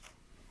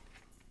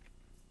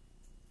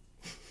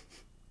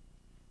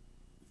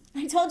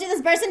 I told you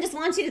this person just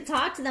wants you to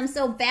talk to them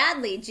so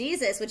badly.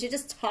 Jesus, would you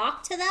just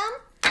talk to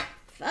them?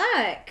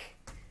 Fuck.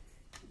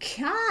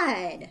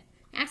 God.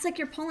 Acts like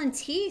you're pulling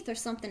teeth or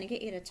something to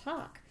get you to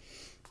talk.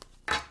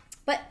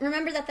 But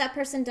remember that that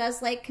person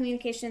does like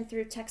communication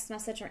through text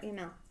message or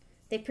email.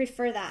 They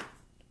prefer that.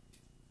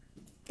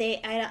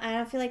 I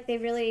don't feel like they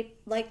really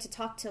like to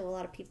talk to a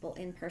lot of people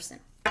in person.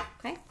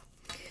 Okay?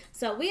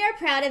 So we are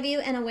proud of you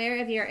and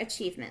aware of your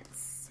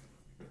achievements.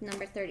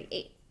 Number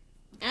 38.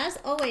 As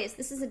always,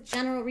 this is a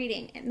general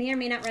reading. It may or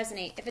may not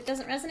resonate. If it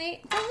doesn't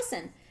resonate, don't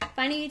listen.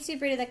 Find a YouTube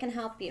reader that can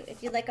help you.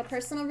 If you'd like a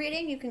personal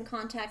reading, you can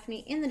contact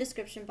me in the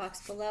description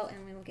box below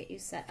and we will get you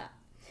set up.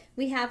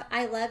 We have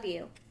I love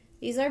you.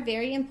 These are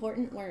very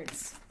important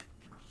words.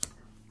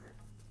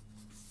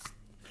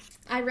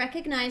 I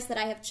recognize that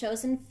I have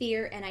chosen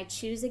fear and I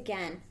choose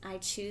again. I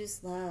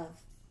choose love.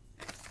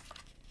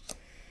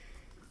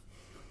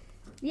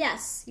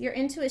 Yes, your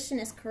intuition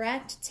is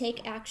correct.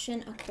 Take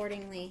action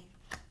accordingly.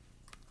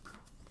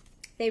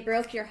 They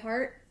broke your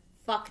heart.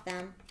 Fuck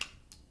them.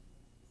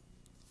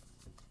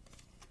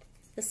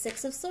 The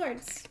Six of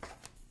Swords.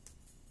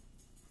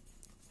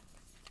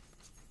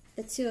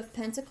 The Two of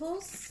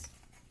Pentacles.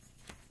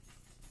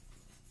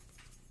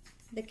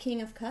 The King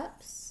of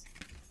Cups.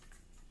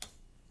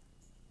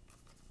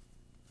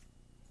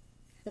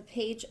 The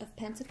Page of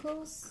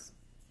Pentacles.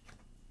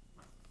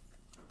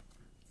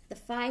 The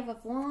Five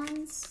of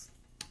Wands.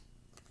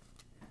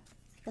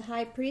 The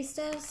High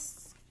Priestess.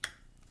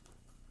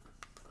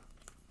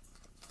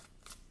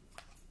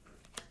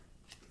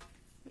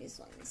 These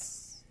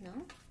ones, no?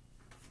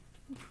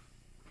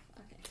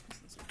 Okay,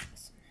 this one.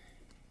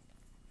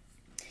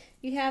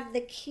 You have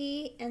the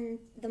key and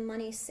the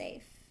money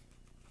safe.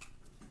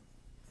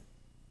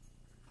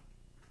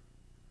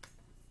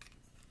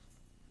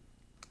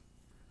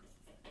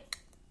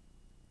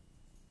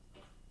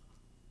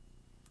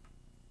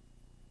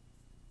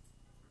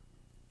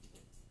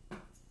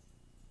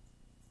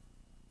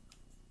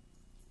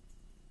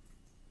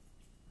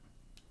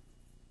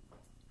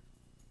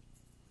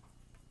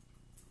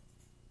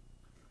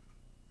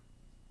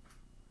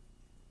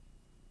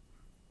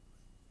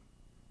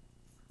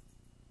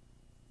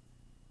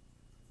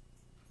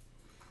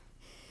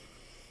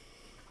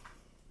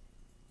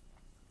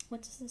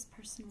 What does this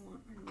person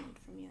want or need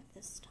from you at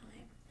this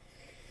time?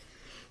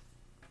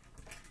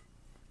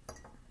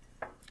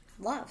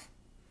 Love.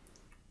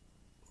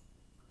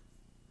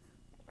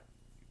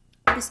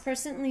 This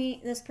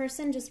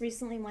person just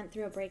recently went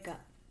through a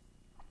breakup.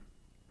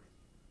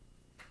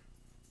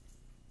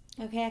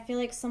 Okay, I feel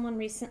like someone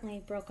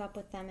recently broke up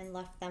with them and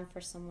left them for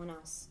someone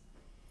else.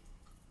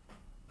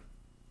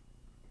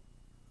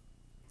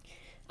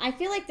 I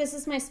feel like this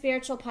is my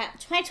spiritual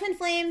Hi, Twin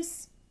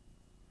Flames.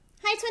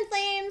 Hi, Twin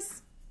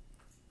Flames.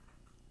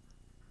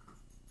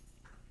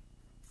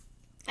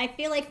 I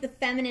feel like the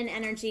feminine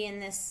energy in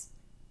this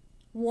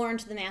warned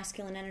the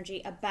masculine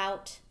energy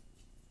about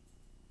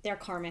their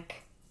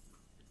karmic.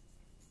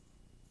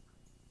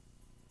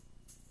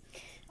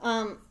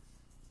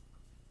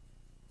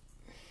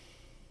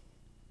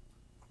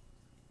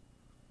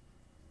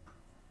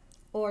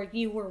 Or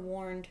you were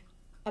warned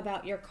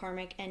about your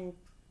karmic and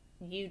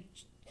you...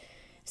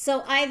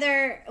 So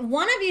either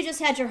one of you just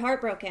had your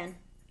heart broken,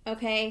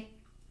 okay?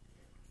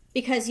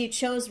 Because you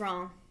chose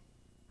wrong.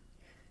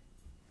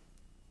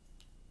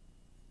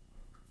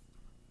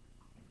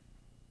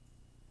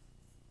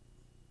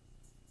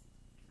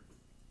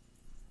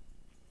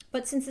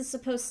 But since it's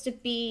supposed to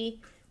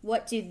be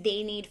what do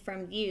they need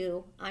from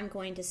you, I'm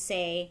going to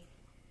say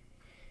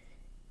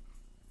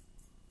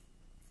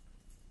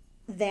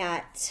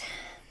that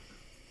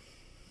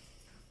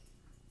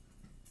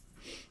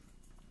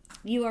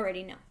you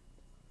already know.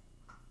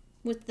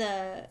 With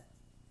the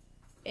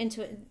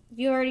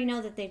you already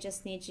know that they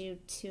just need you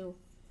to...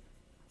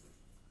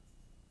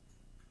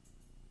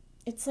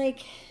 It's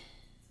like...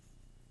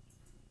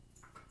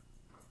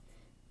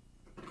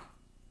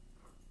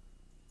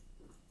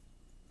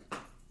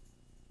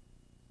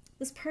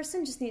 This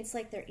person just needs,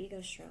 like, their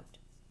ego stroked.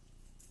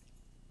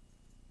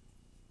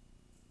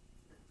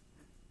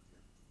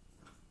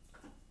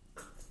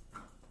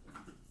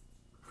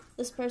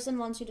 This person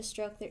wants you to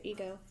stroke their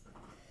ego.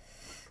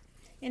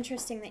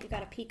 Interesting that you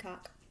got a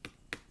peacock.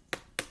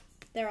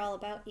 They're all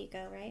about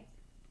ego, right?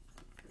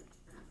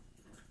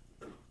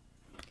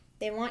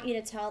 They want you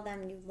to tell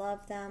them you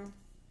love them,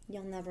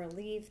 you'll never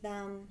leave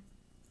them,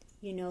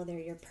 you know they're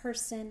your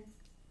person,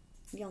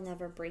 you'll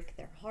never break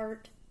their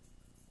heart.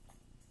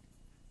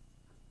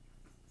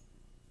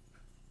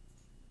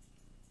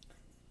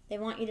 They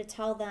want you to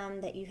tell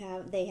them that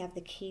they have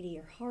the key to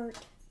your heart.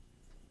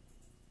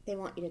 They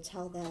want you to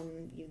tell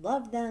them you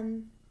love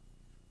them.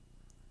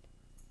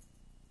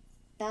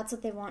 That's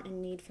what they want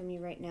and need from you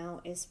right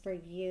now, is for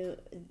you.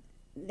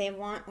 They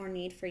want or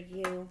need for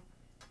you.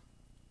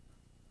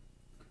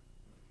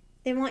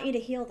 They want you to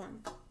heal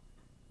them.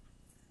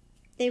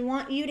 They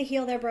want you to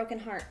heal their broken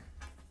heart.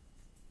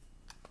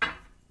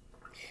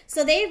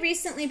 So they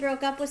recently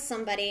broke up with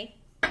somebody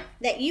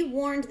that you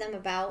warned them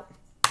about.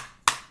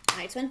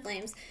 Hi, Twin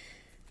Flames.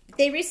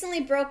 They recently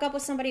broke up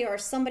with somebody, or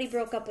somebody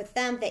broke up with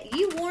them that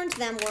you warned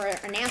them were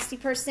a nasty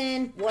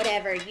person,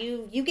 whatever.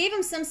 You gave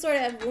them some sort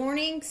of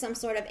warning, some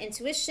sort of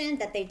intuition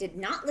that they did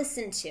not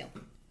listen to.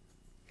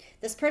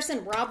 This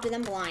person robbed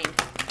them blind.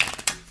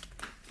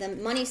 The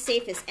money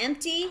safe is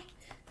empty.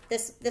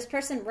 This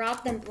person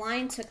robbed them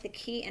blind, took the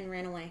key, and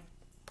ran away.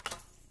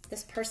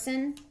 This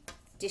person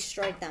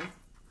destroyed them.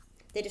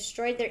 They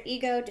destroyed their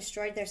ego,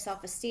 destroyed their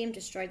self-esteem,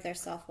 destroyed their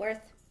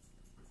self-worth.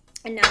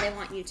 And now they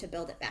want you to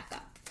build it back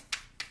up.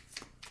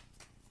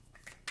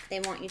 They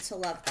want you to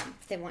love them.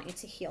 They want you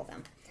to heal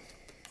them.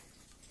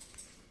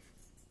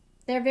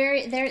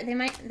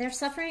 They're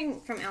suffering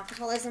from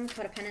alcoholism,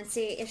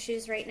 codependency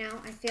issues right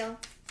now, I feel.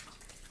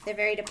 They're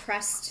very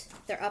depressed.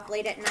 They're up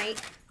late at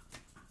night.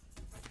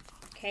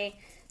 Okay?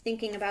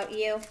 Thinking about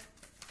you.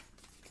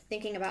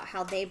 Thinking about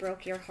how they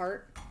broke your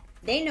heart.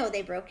 They know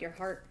they broke your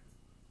heart.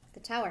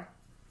 The Tower.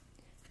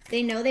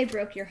 They know they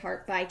broke your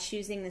heart by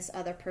choosing this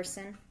other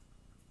person.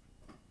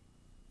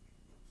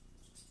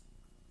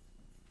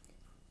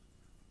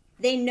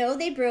 They know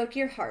they broke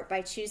your heart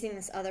by choosing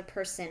this other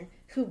person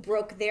who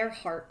broke their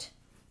heart.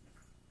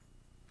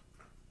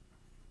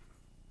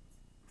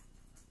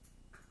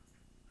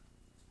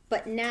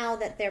 But now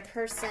that their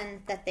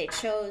person that they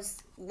chose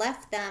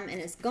left them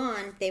and is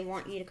gone, they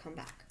want you to come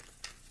back.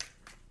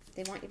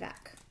 They want you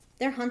back.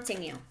 They're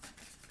hunting you.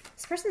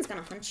 This person's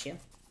going to hunt you.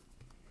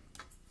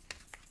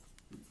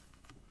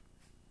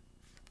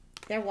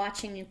 They're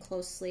watching you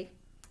closely.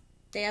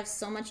 They have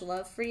so much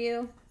love for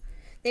you.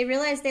 They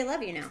realize they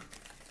love you now.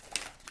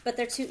 But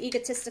they're too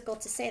egotistical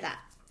to say that.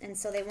 And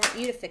so they want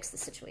you to fix the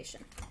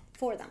situation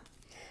for them.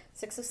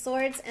 Six of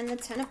Swords and the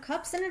Ten of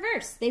Cups in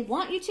reverse. They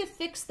want you to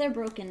fix their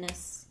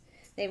brokenness.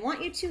 They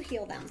want you to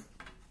heal them.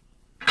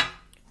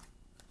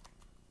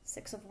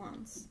 Six of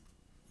Wands.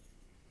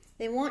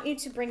 They want you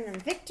to bring them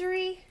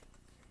victory.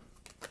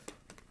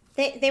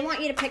 They want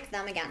you to pick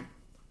them again.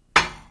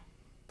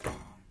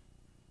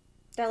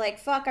 They're like,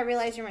 fuck, I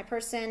realize you're my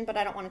person, but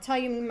I don't want to tell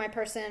you you're my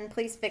person.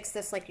 Please fix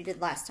this like you did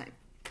last time.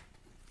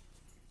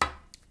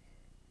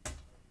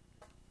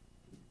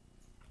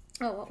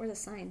 Oh, what were the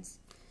signs?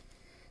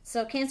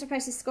 So Cancer,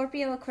 Pisces,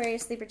 Scorpio,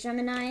 Aquarius, Libra,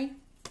 Gemini.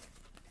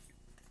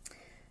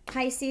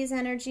 Pisces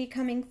energy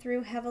coming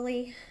through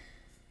heavily.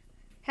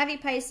 Heavy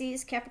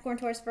Pisces, Capricorn,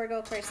 Taurus, Virgo,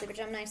 Aquarius, Libra,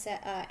 Gemini,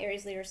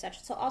 Aries, Leo,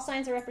 Sagittarius. So all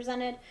signs are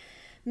represented.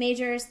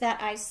 Majors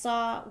that I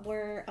saw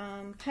were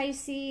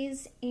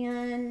Pisces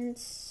and...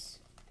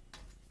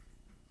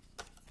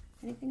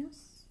 anything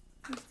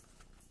else?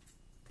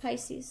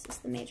 Pisces is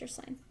the major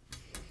sign.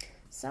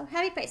 So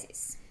heavy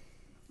Pisces.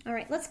 All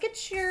right, let's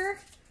get your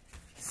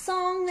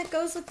song that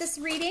goes with this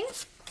reading.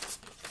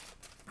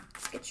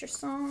 get your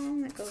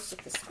song that goes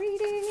with this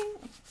reading.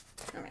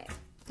 All right,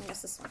 I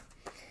guess this one.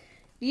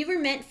 You Were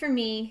Meant for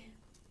Me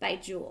by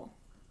Jewel.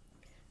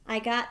 I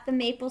got the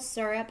maple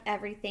syrup,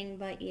 everything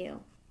but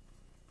you.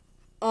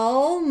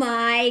 Oh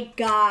my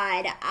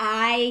God,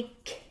 I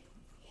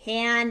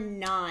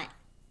cannot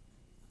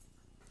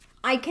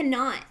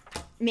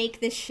make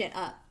this shit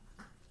up.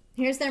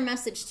 Here's their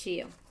message to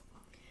you.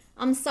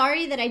 I'm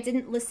sorry that I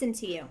didn't listen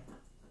to you.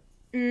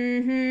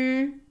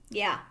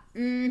 Yeah.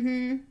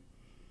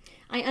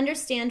 I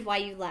understand why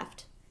you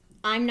left.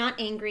 I'm not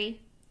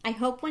angry. I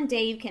hope one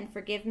day you can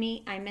forgive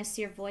me. I miss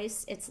your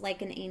voice. It's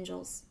like an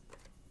angel's.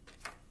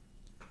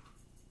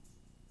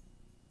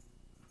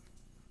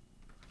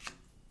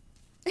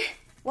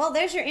 Well,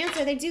 there's your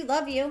answer. They do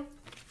love you.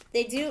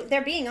 They do.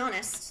 They're being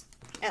honest,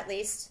 at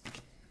least,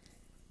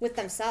 with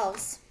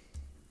themselves,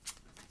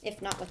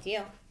 if not with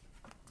you.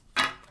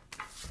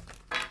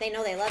 They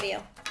know they love you.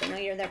 They know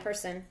you're their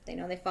person. They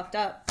know they fucked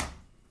up.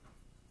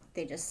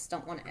 They just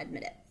don't want to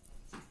admit it.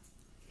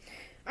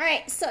 All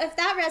right, so if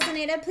that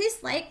resonated,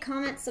 please like,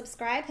 comment,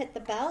 subscribe, hit the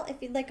bell. If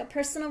you'd like a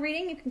personal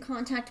reading, you can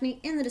contact me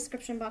in the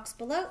description box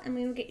below, and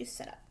we will get you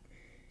set up.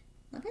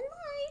 Love and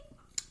light.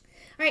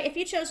 All right, if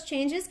you chose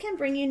changes can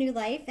bring you new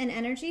life and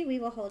energy, we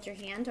will hold your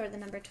hand, or the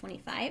number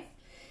 25.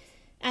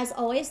 As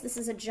always, this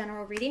is a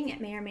general reading. It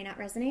may or may not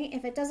resonate.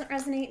 If it doesn't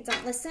resonate,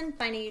 don't listen.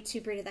 Find a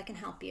YouTube reader that can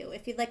help you.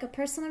 If you'd like a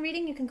personal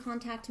reading, you can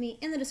contact me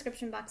in the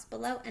description box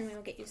below, and we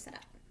will get you set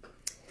up.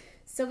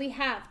 So we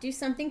have, do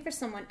something for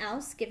someone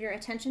else. Give your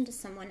attention to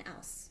someone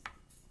else.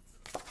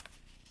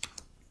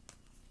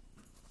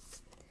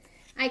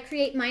 I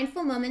create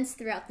mindful moments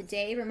throughout the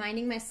day,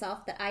 reminding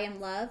myself that I am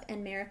love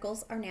and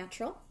miracles are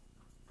natural.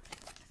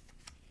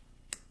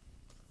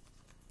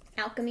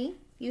 Alchemy.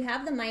 You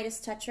have the Midas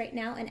touch right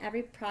now, and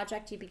every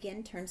project you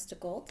begin turns to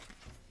gold.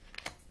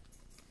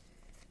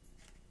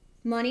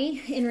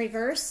 Money in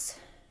reverse.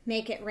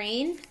 Make it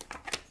rain.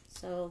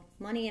 So,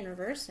 money in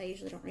reverse. I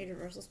usually don't read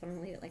reversals, but I'm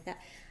going to leave it like that.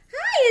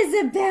 Hi,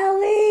 Isabelle!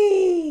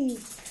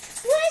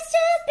 What's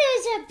up,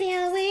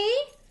 Isabelle?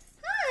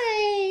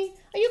 Hi!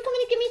 Are you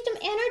coming to give me some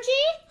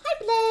energy? Hi,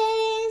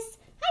 Blaze!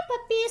 Hi,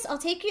 puppies! I'll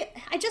take you...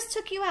 I just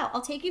took you out.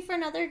 I'll take you for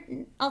another...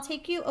 I'll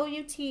take you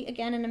OUT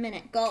again in a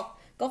minute. Go.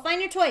 Go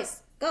find your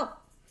toys. Go.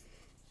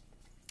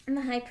 And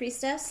the High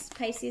Priestess,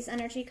 Pisces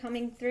energy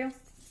coming through.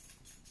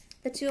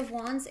 The Two of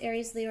Wands,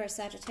 Aries, Leo, or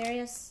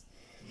Sagittarius.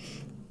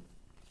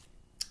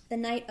 The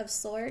Knight of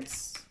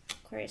Swords,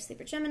 Aquarius,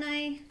 Libra,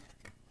 Gemini.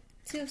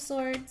 Two of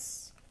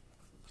Swords.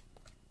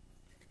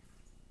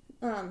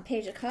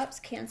 Page of Cups,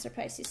 Cancer,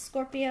 Pisces,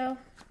 Scorpio.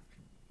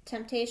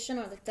 Temptation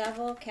or the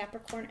Devil,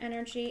 Capricorn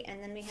energy.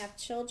 And then we have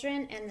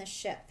Children and the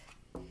Ship.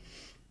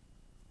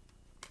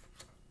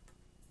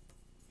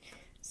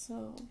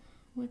 So,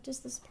 what does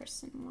this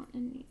person want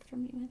and need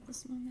from you at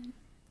this moment?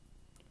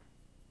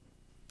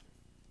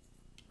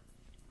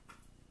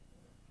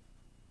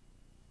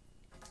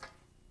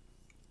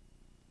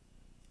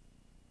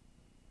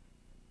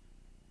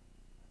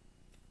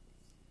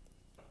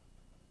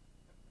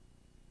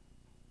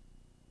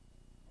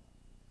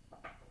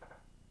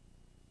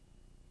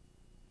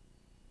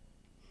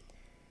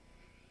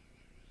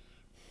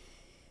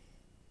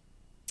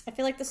 I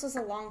feel like this was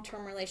a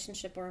long-term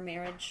relationship or a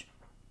marriage.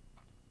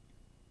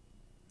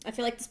 I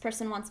feel like this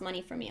person wants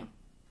money from you.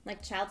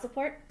 Like child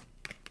support.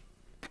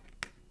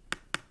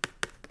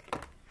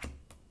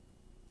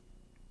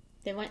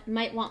 They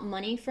might want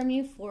money from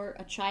you for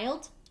a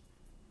child.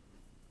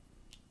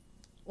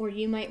 Or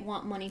you might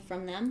want money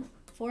from them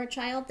for a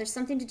child. There's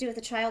something to do with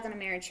a child and a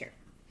marriage here.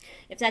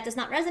 If that does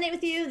not resonate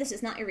with you, this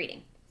is not your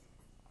reading.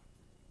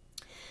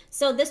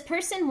 So this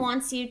person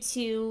wants you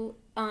to,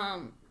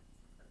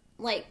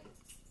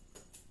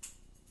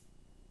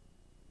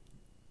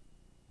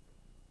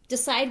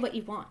 decide what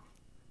you want.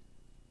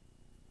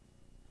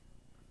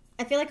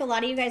 I feel like a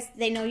lot of you guys,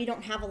 they know you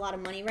don't have a lot of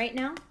money right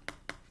now.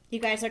 You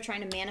guys are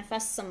trying to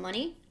manifest some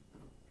money.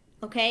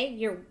 Okay?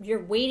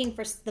 You're waiting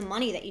for the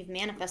money that you've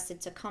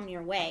manifested to come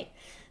your way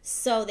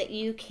so that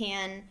you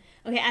can...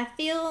 Okay, I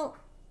feel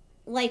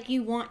like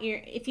you want your...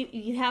 If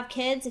you have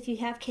kids,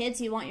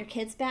 you want your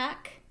kids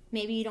back.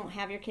 Maybe you don't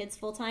have your kids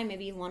full-time.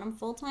 Maybe you want them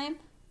full-time.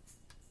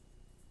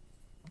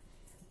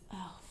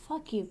 Oh,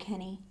 fuck you,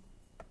 Kenny.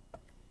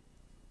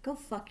 Go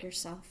fuck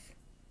yourself.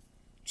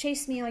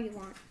 Chase me all you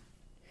want.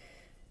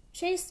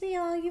 Chase me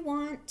all you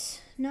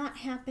want. Not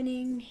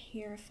happening.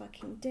 You're a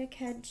fucking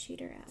dickhead,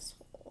 cheater,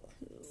 asshole.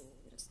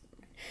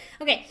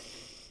 Okay.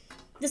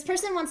 This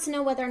person wants to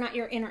know whether or not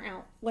you're in or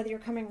out. Whether you're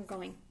coming or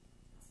going.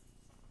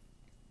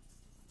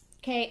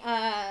 Okay.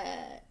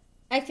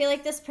 I feel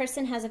like this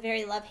person has a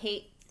very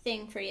love-hate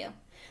thing for you.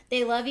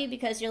 They love you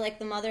because you're like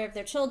the mother of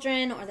their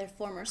children or their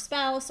former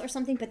spouse or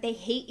something, but they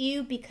hate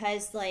you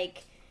because,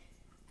 like...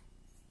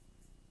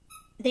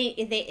 They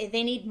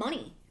need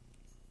money,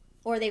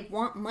 or they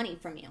want money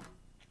from you.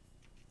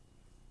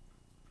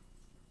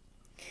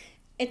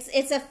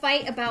 It's a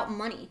fight about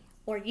money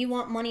or you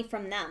want money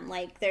from them.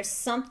 Like, there's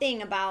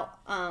something about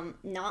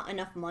not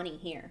enough money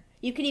here.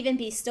 You could even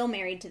be still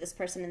married to this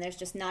person and there's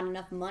just not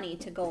enough money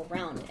to go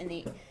around.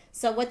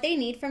 So what they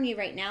need from you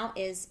right now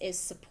is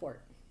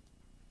support.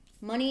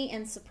 Money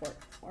and support.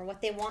 Or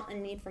what they want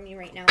and need from you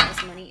right now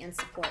is money and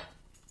support.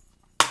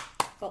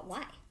 But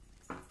why?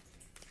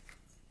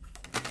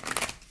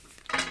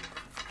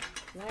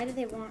 Why do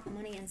they want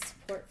money and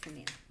support from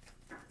you?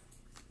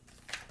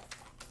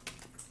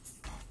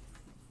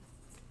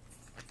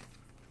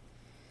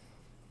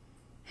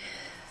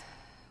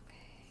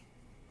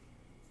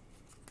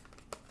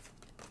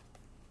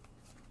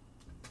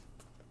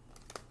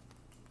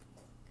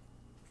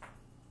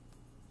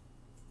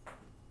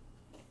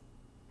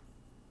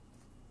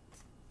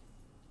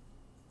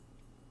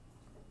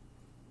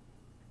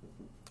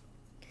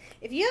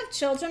 If you have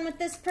children with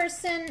this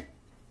person,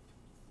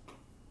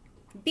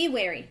 be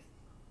wary.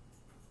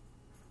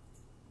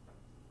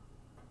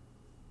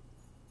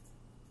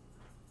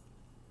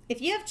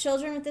 If you have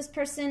children with this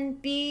person,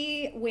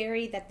 be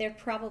wary that they're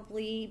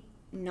probably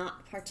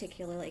not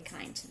particularly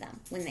kind to them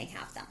when they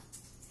have them.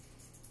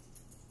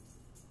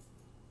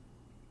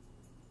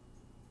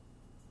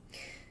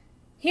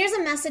 Here's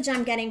a message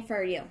I'm getting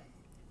for you.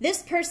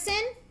 This person,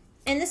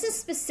 and this is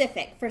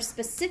specific, for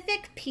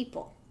specific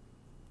people.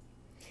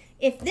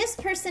 If this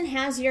person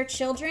has your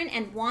children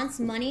and wants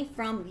money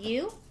from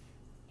you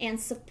and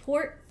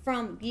support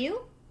from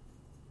you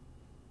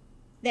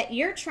that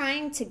you're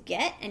trying to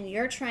get and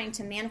you're trying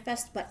to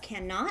manifest but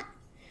cannot,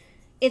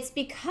 it's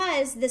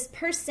because this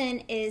person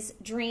is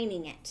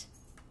draining it.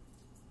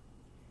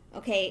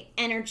 Okay,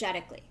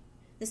 energetically.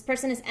 This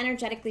person is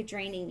energetically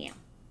draining you.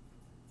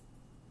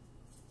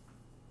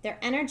 They're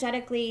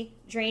energetically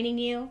draining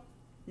you.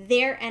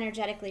 They're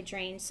energetically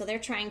drained, so they're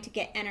trying to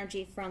get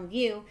energy from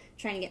you,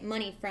 trying to get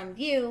money from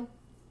you,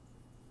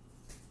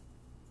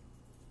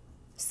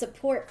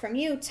 support from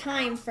you,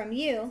 time from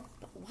you.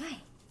 But why?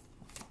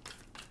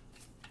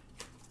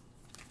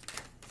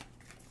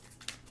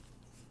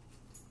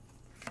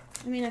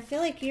 I mean, I feel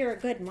like you're a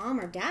good mom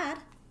or dad.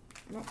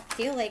 I don't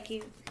feel like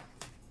you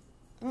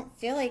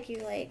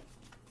like,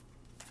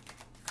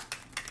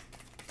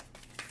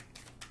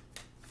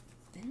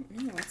 I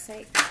don't know, it's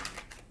like,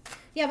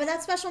 yeah, but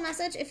that special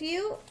message, if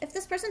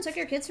this person took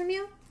your kids from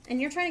you and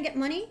you're trying to get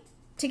money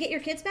to get your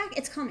kids back,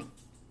 it's coming.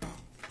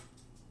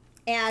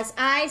 As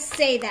I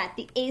say that,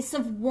 the Ace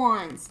of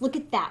Wands, look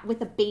at that,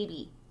 with a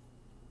baby.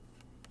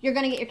 You're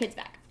going to get your kids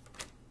back.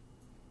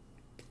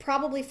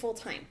 Probably full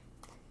time.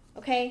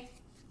 Okay?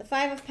 The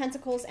Five of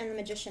Pentacles and the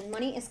Magician.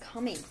 Money is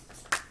coming.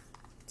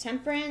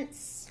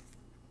 Temperance.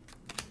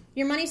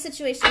 Your money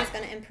situation is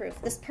going to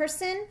improve. This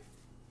person,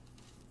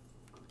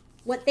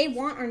 what they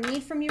want or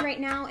need from you right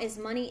now is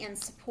money and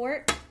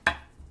support.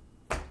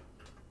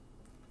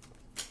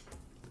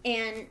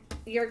 And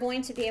you're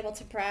going to be able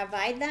to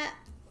provide that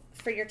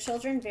for your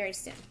children very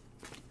soon.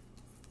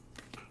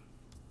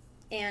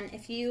 And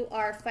if you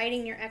are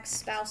fighting your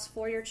ex-spouse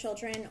for your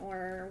children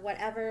or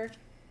whatever,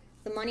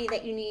 the money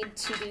that you need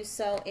to do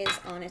so is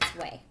on its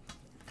way.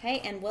 Okay?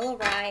 And will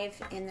arrive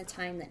in the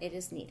time that it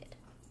is needed.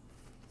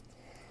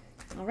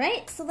 All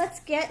right, so let's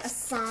get a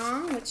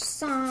song. Which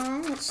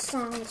song? Which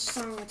song? Which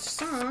song? Which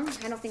song?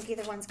 I don't think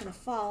either one's going to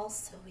fall,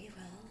 so we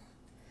will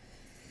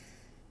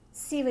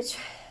see which.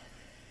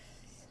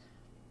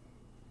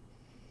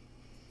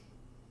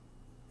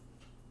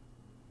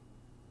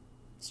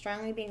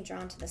 Strongly being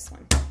drawn to this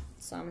one,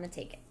 so I'm going to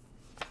take it.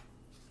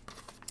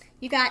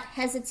 You got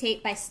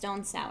Hesitate by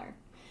Stone Sour.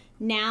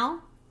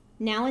 Now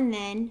and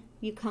then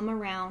you come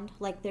around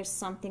like there's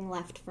something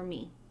left for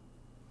me.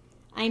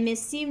 I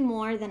miss you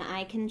more than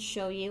I can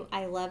show you.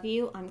 I love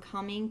you. I'm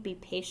coming. Be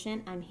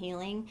patient. I'm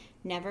healing.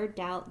 Never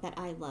doubt that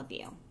I love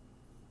you.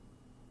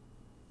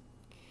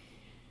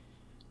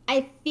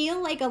 I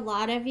feel like a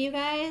lot of you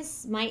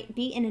guys might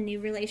be in a new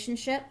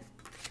relationship.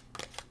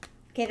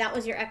 Okay, that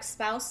was your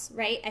ex-spouse,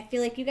 right? I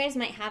feel like you guys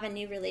might have a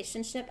new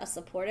relationship, a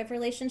supportive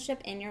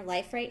relationship in your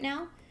life right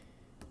now.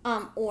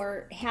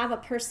 Or have a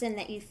person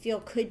that you feel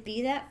could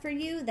be that for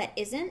you that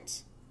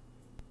isn't.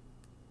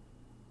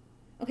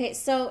 Okay,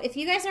 so if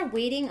you guys are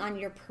waiting on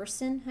your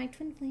person, hi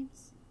twin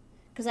flames,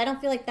 because I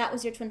don't feel like that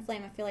was your twin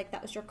flame. I feel like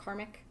that was your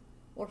karmic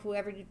or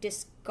whoever you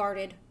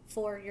discarded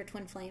for your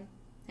twin flame.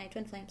 Hi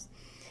twin flames.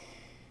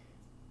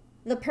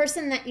 The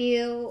person that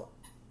you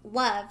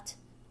loved,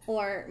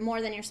 or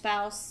more than your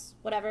spouse,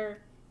 whatever,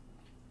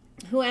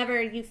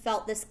 whoever you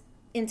felt this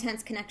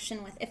intense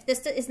connection with. If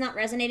this is not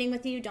resonating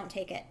with you, don't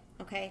take it.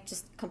 Okay,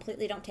 just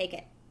completely don't take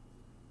it.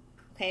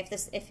 Okay, if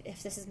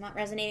this is not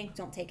resonating,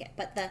 don't take it.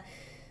 But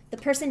the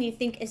person you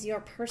think is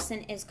your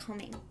person is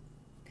coming.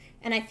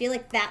 And I feel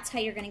like that's how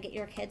you're going to get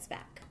your kids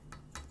back.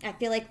 I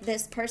feel like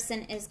this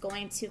person is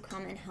going to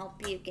come and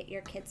help you get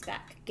your kids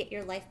back, get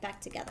your life back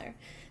together.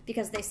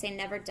 Because they say,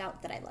 never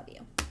doubt that I love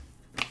you.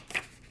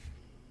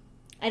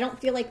 I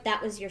don't feel like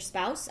that was your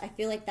spouse. I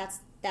feel like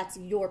that's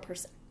your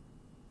person.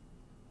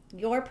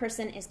 Your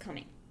person is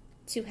coming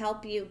to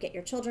help you get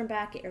your children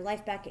back, get your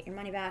life back, get your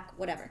money back,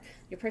 whatever.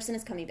 Your person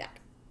is coming back.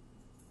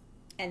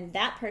 And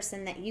that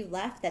person that you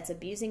left that's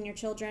abusing your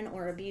children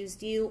or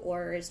abused you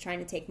or is trying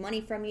to take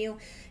money from you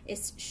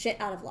is shit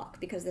out of luck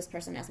because this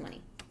person has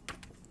money.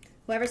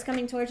 Whoever's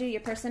coming towards you,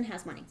 your person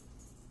has money,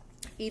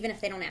 even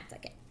if they don't act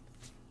like it.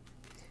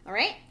 All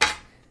right?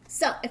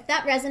 So if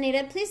that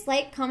resonated, please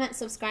like, comment,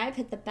 subscribe,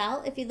 hit the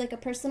bell. If you'd like a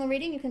personal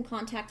reading, you can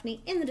contact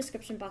me in the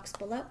description box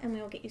below, and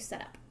we will get you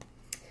set up.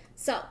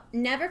 So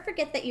never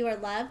forget that you are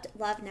loved.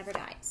 Love never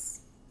dies.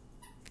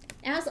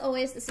 As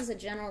always, this is a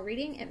general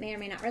reading. It may or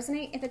may not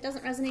resonate. If it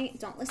doesn't resonate,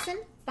 don't listen.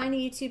 Find a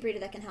YouTube reader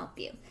that can help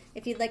you.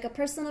 If you'd like a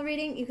personal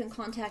reading, you can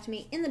contact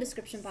me in the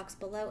description box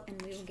below,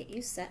 and we will get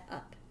you set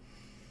up.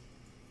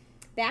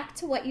 Back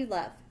to what you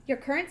love. Your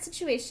current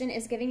situation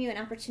is giving you an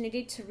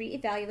opportunity to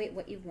reevaluate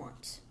what you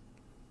want.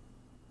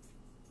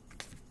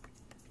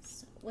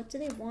 So what do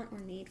they want or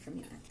need from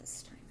you at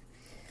this time?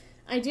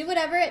 I do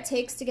whatever it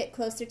takes to get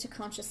closer to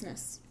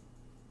consciousness.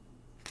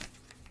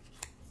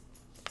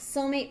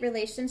 Soulmate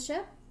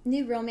relationship.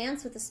 New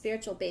romance with a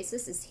spiritual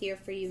basis is here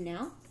for you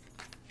now.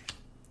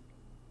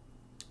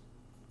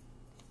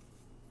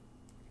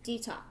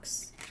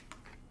 Detox.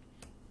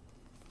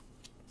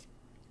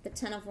 The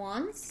Ten of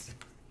Wands.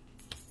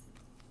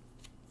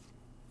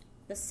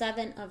 The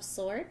Seven of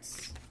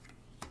Swords.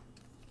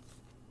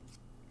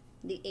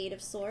 The Eight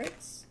of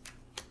Swords.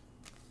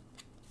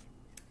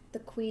 The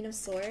Queen of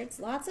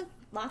Swords. Lots of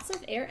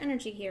air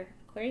energy here.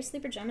 Aquarius,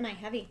 Libra, Gemini,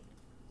 heavy.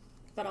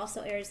 But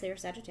also Aries, Leo,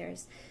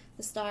 Sagittarius.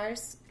 The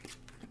Stars.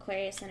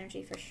 Aquarius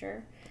energy for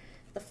sure.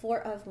 The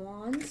Four of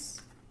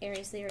Wands,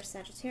 Aries, Leo,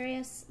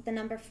 Sagittarius. The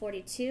number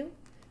 42.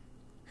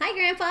 Hi,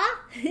 Grandpa.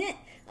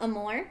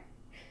 Amor.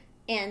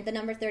 And the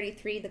number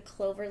 33, the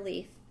Clover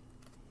Leaf.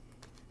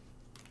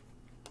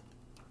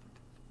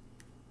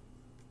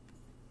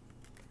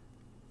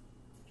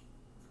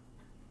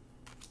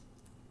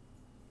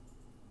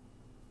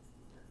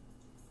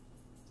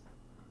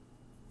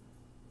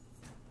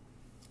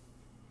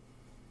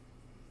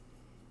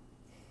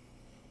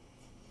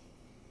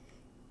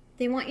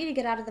 They want you to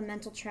get out of the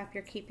mental trap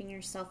you're keeping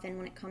yourself in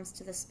when it comes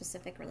to this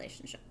specific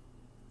relationship.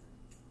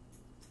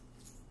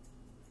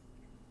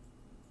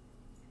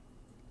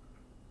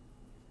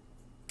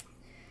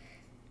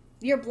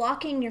 You're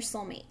blocking your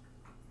soulmate.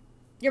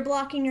 You're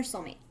blocking your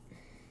soulmate.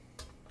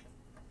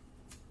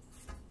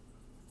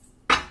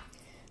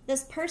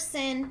 This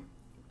person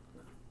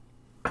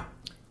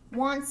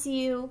wants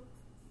you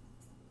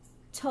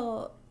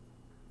to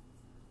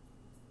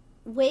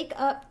wake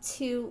up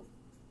to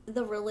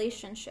the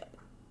relationship.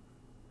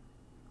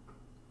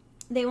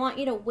 They want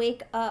you to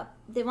wake up.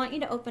 They want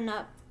you to open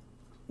up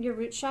your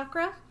root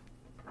chakra.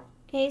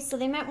 Okay, so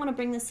they might want to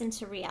bring this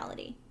into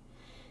reality.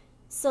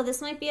 So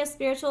this might be a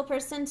spiritual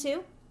person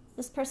too.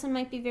 This person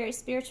might be very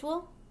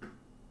spiritual.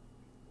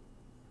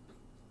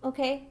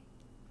 Okay,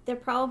 they're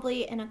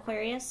probably an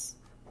Aquarius.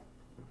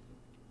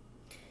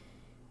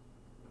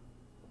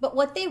 But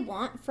what they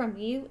want from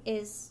you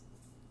is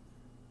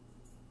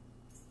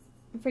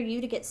for you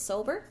to get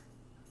sober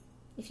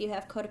if you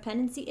have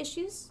codependency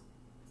issues.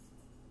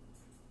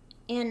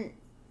 And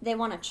they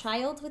want a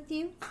child with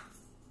you.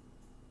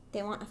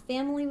 They want a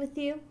family with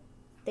you.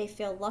 They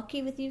feel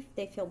lucky with you.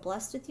 They feel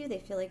blessed with you. They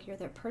feel like you're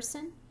their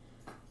person.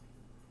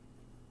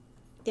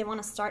 They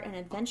want to start an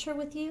adventure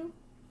with you.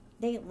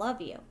 They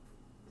love you.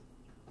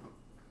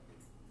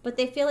 But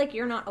they feel like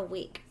you're not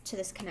awake to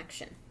this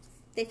connection.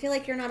 They feel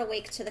like you're not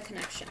awake to the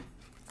connection.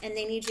 And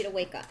they need you to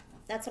wake up.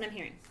 That's what I'm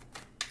hearing.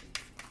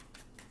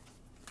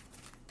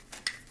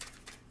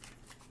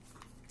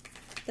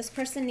 This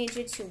person needs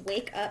you to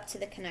wake up to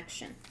the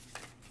connection.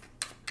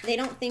 They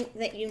don't think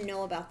that you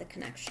know about the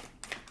connection.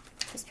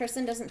 This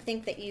person doesn't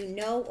think that you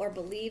know or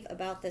believe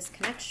about this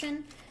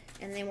connection,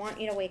 and they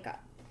want you to wake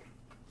up.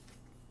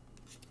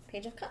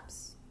 Page of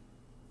Cups.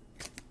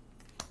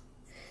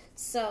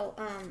 So,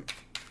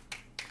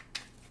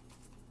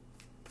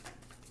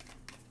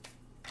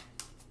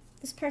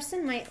 this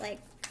person might,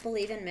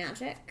 believe in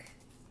magic.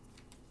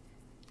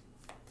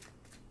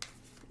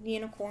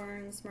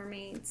 Unicorns,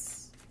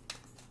 mermaids.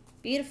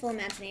 Beautiful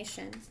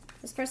imagination.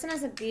 This person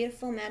has a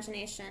beautiful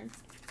imagination,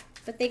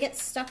 but they get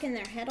stuck in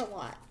their head a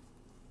lot.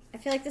 I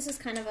feel like this is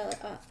kind of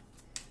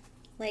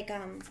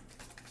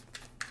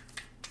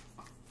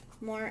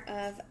more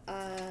of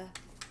a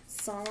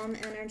solemn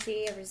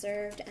energy, a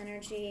reserved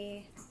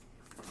energy.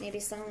 Maybe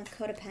someone with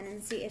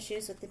codependency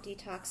issues with the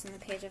detox and the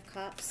Page of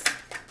Cups.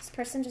 This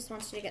person just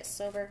wants you to get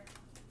sober.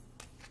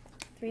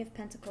 Three of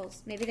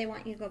Pentacles. Maybe they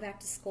want you to go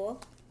back to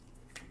school.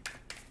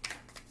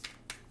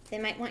 They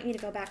might want you to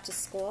go back to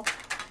school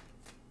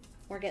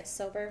or get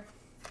sober.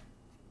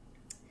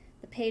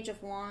 The Page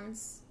of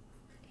Wands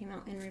came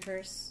out in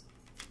reverse.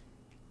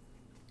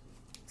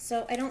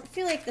 So I don't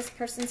feel like this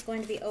person's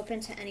going to be open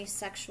to any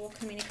sexual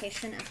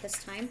communication at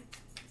this time.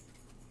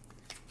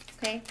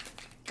 Okay?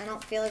 I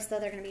don't feel as though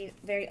they're going to be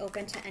very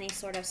open to any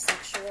sort of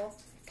sexual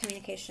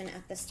communication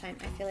at this time.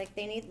 I feel like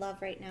they need love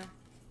right now.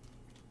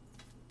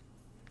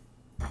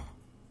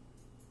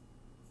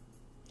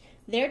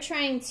 They're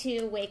trying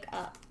to wake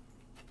up.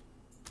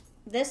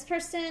 This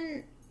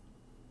person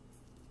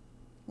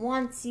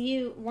wants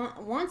you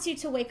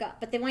to wake up,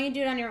 but they want you to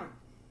do it on your own.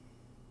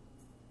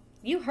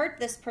 You hurt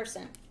this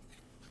person.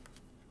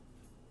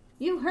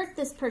 You hurt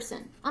this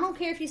person. I don't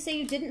care if you say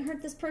you didn't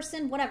hurt this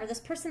person, whatever.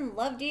 This person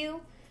loved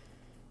you.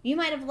 You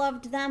might have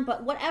loved them,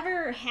 but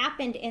whatever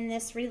happened in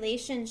this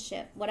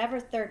relationship, whatever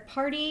third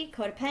party,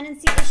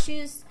 codependency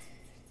issues,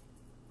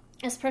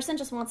 this person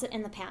just wants it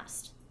in the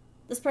past.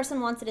 This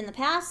person wants it in the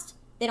past.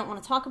 They don't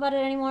want to talk about it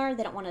anymore.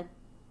 They don't want to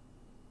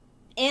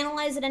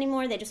analyze it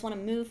anymore. They just want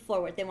to move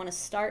forward. They want to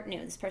start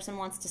new. This person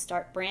wants to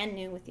start brand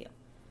new with you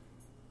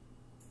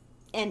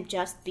and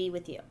just be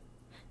with you.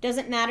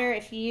 Doesn't matter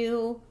if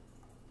you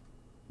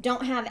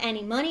don't have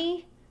any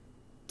money.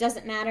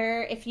 Doesn't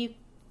matter if you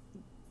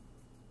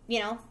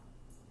know,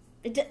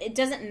 it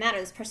doesn't matter.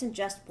 This person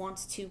just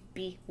wants to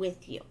be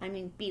with you. I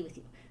mean, be with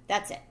you.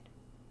 That's it.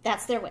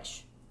 That's their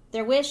wish.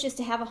 Their wish is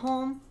to have a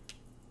home,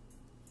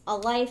 a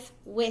life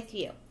with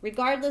you,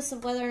 regardless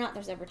of whether or not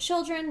there's ever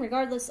children,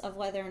 regardless of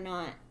whether or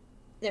not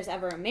there's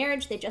ever a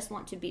marriage. They just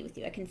want to be with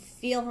you. I can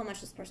feel how much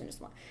this person just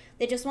wants.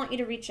 They just want you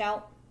to reach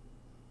out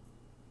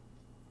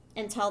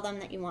and tell them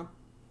that you want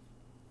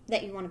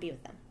to be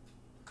with them.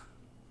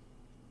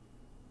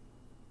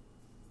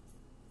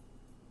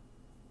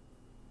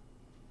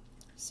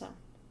 So,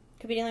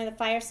 could be dealing with a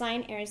fire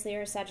sign, Aries,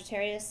 Leo, or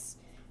Sagittarius,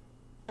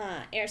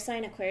 air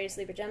sign, Aquarius,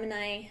 Libra,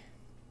 Gemini,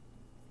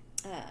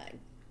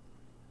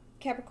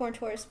 Capricorn,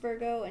 Taurus,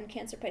 Virgo, and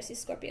Cancer, Pisces,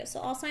 Scorpio. So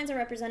all signs are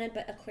represented,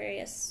 but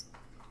Aquarius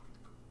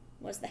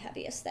was the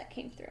heaviest that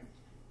came through.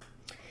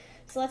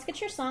 So let's get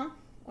your song,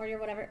 or your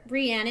whatever.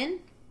 Rhiannon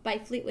by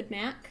Fleetwood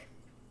Mac.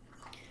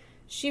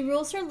 She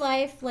rules her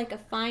life like a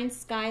fine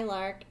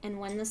skylark, and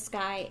when the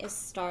sky is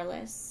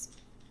starless.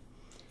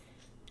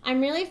 I'm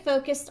really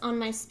focused on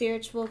my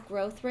spiritual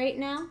growth right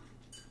now.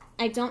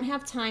 I don't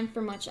have time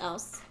for much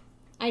else.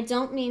 I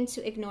don't mean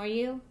to ignore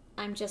you.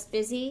 I'm just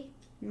busy.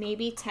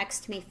 Maybe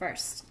text me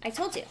first. I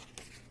told you.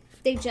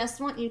 They just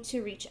want you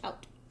to reach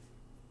out.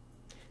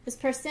 This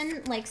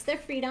person likes their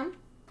freedom.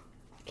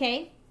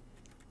 Okay?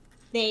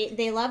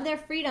 They love their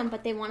freedom,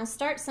 but they want to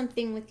start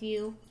something with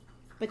you.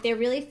 But they're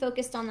really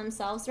focused on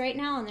themselves right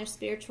now, on their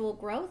spiritual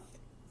growth.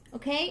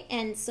 Okay?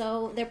 And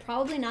so they're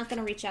probably not going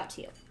to reach out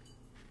to you.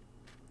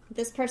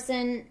 This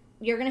person,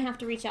 you're going to have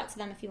to reach out to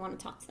them if you want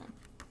to talk to them.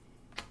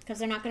 Because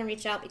they're not going to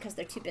reach out because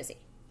they're too busy.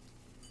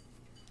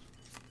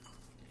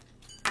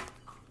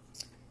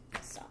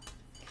 So,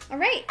 all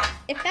right.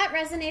 If that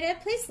resonated,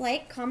 please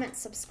like, comment,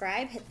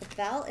 subscribe, hit the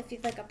bell. If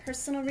you'd like a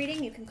personal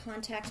reading, you can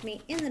contact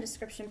me in the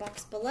description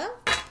box below.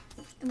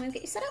 And we'll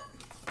get you set up.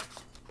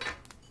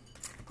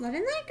 Love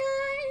and light,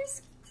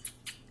 guys.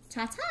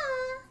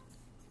 Ta-ta.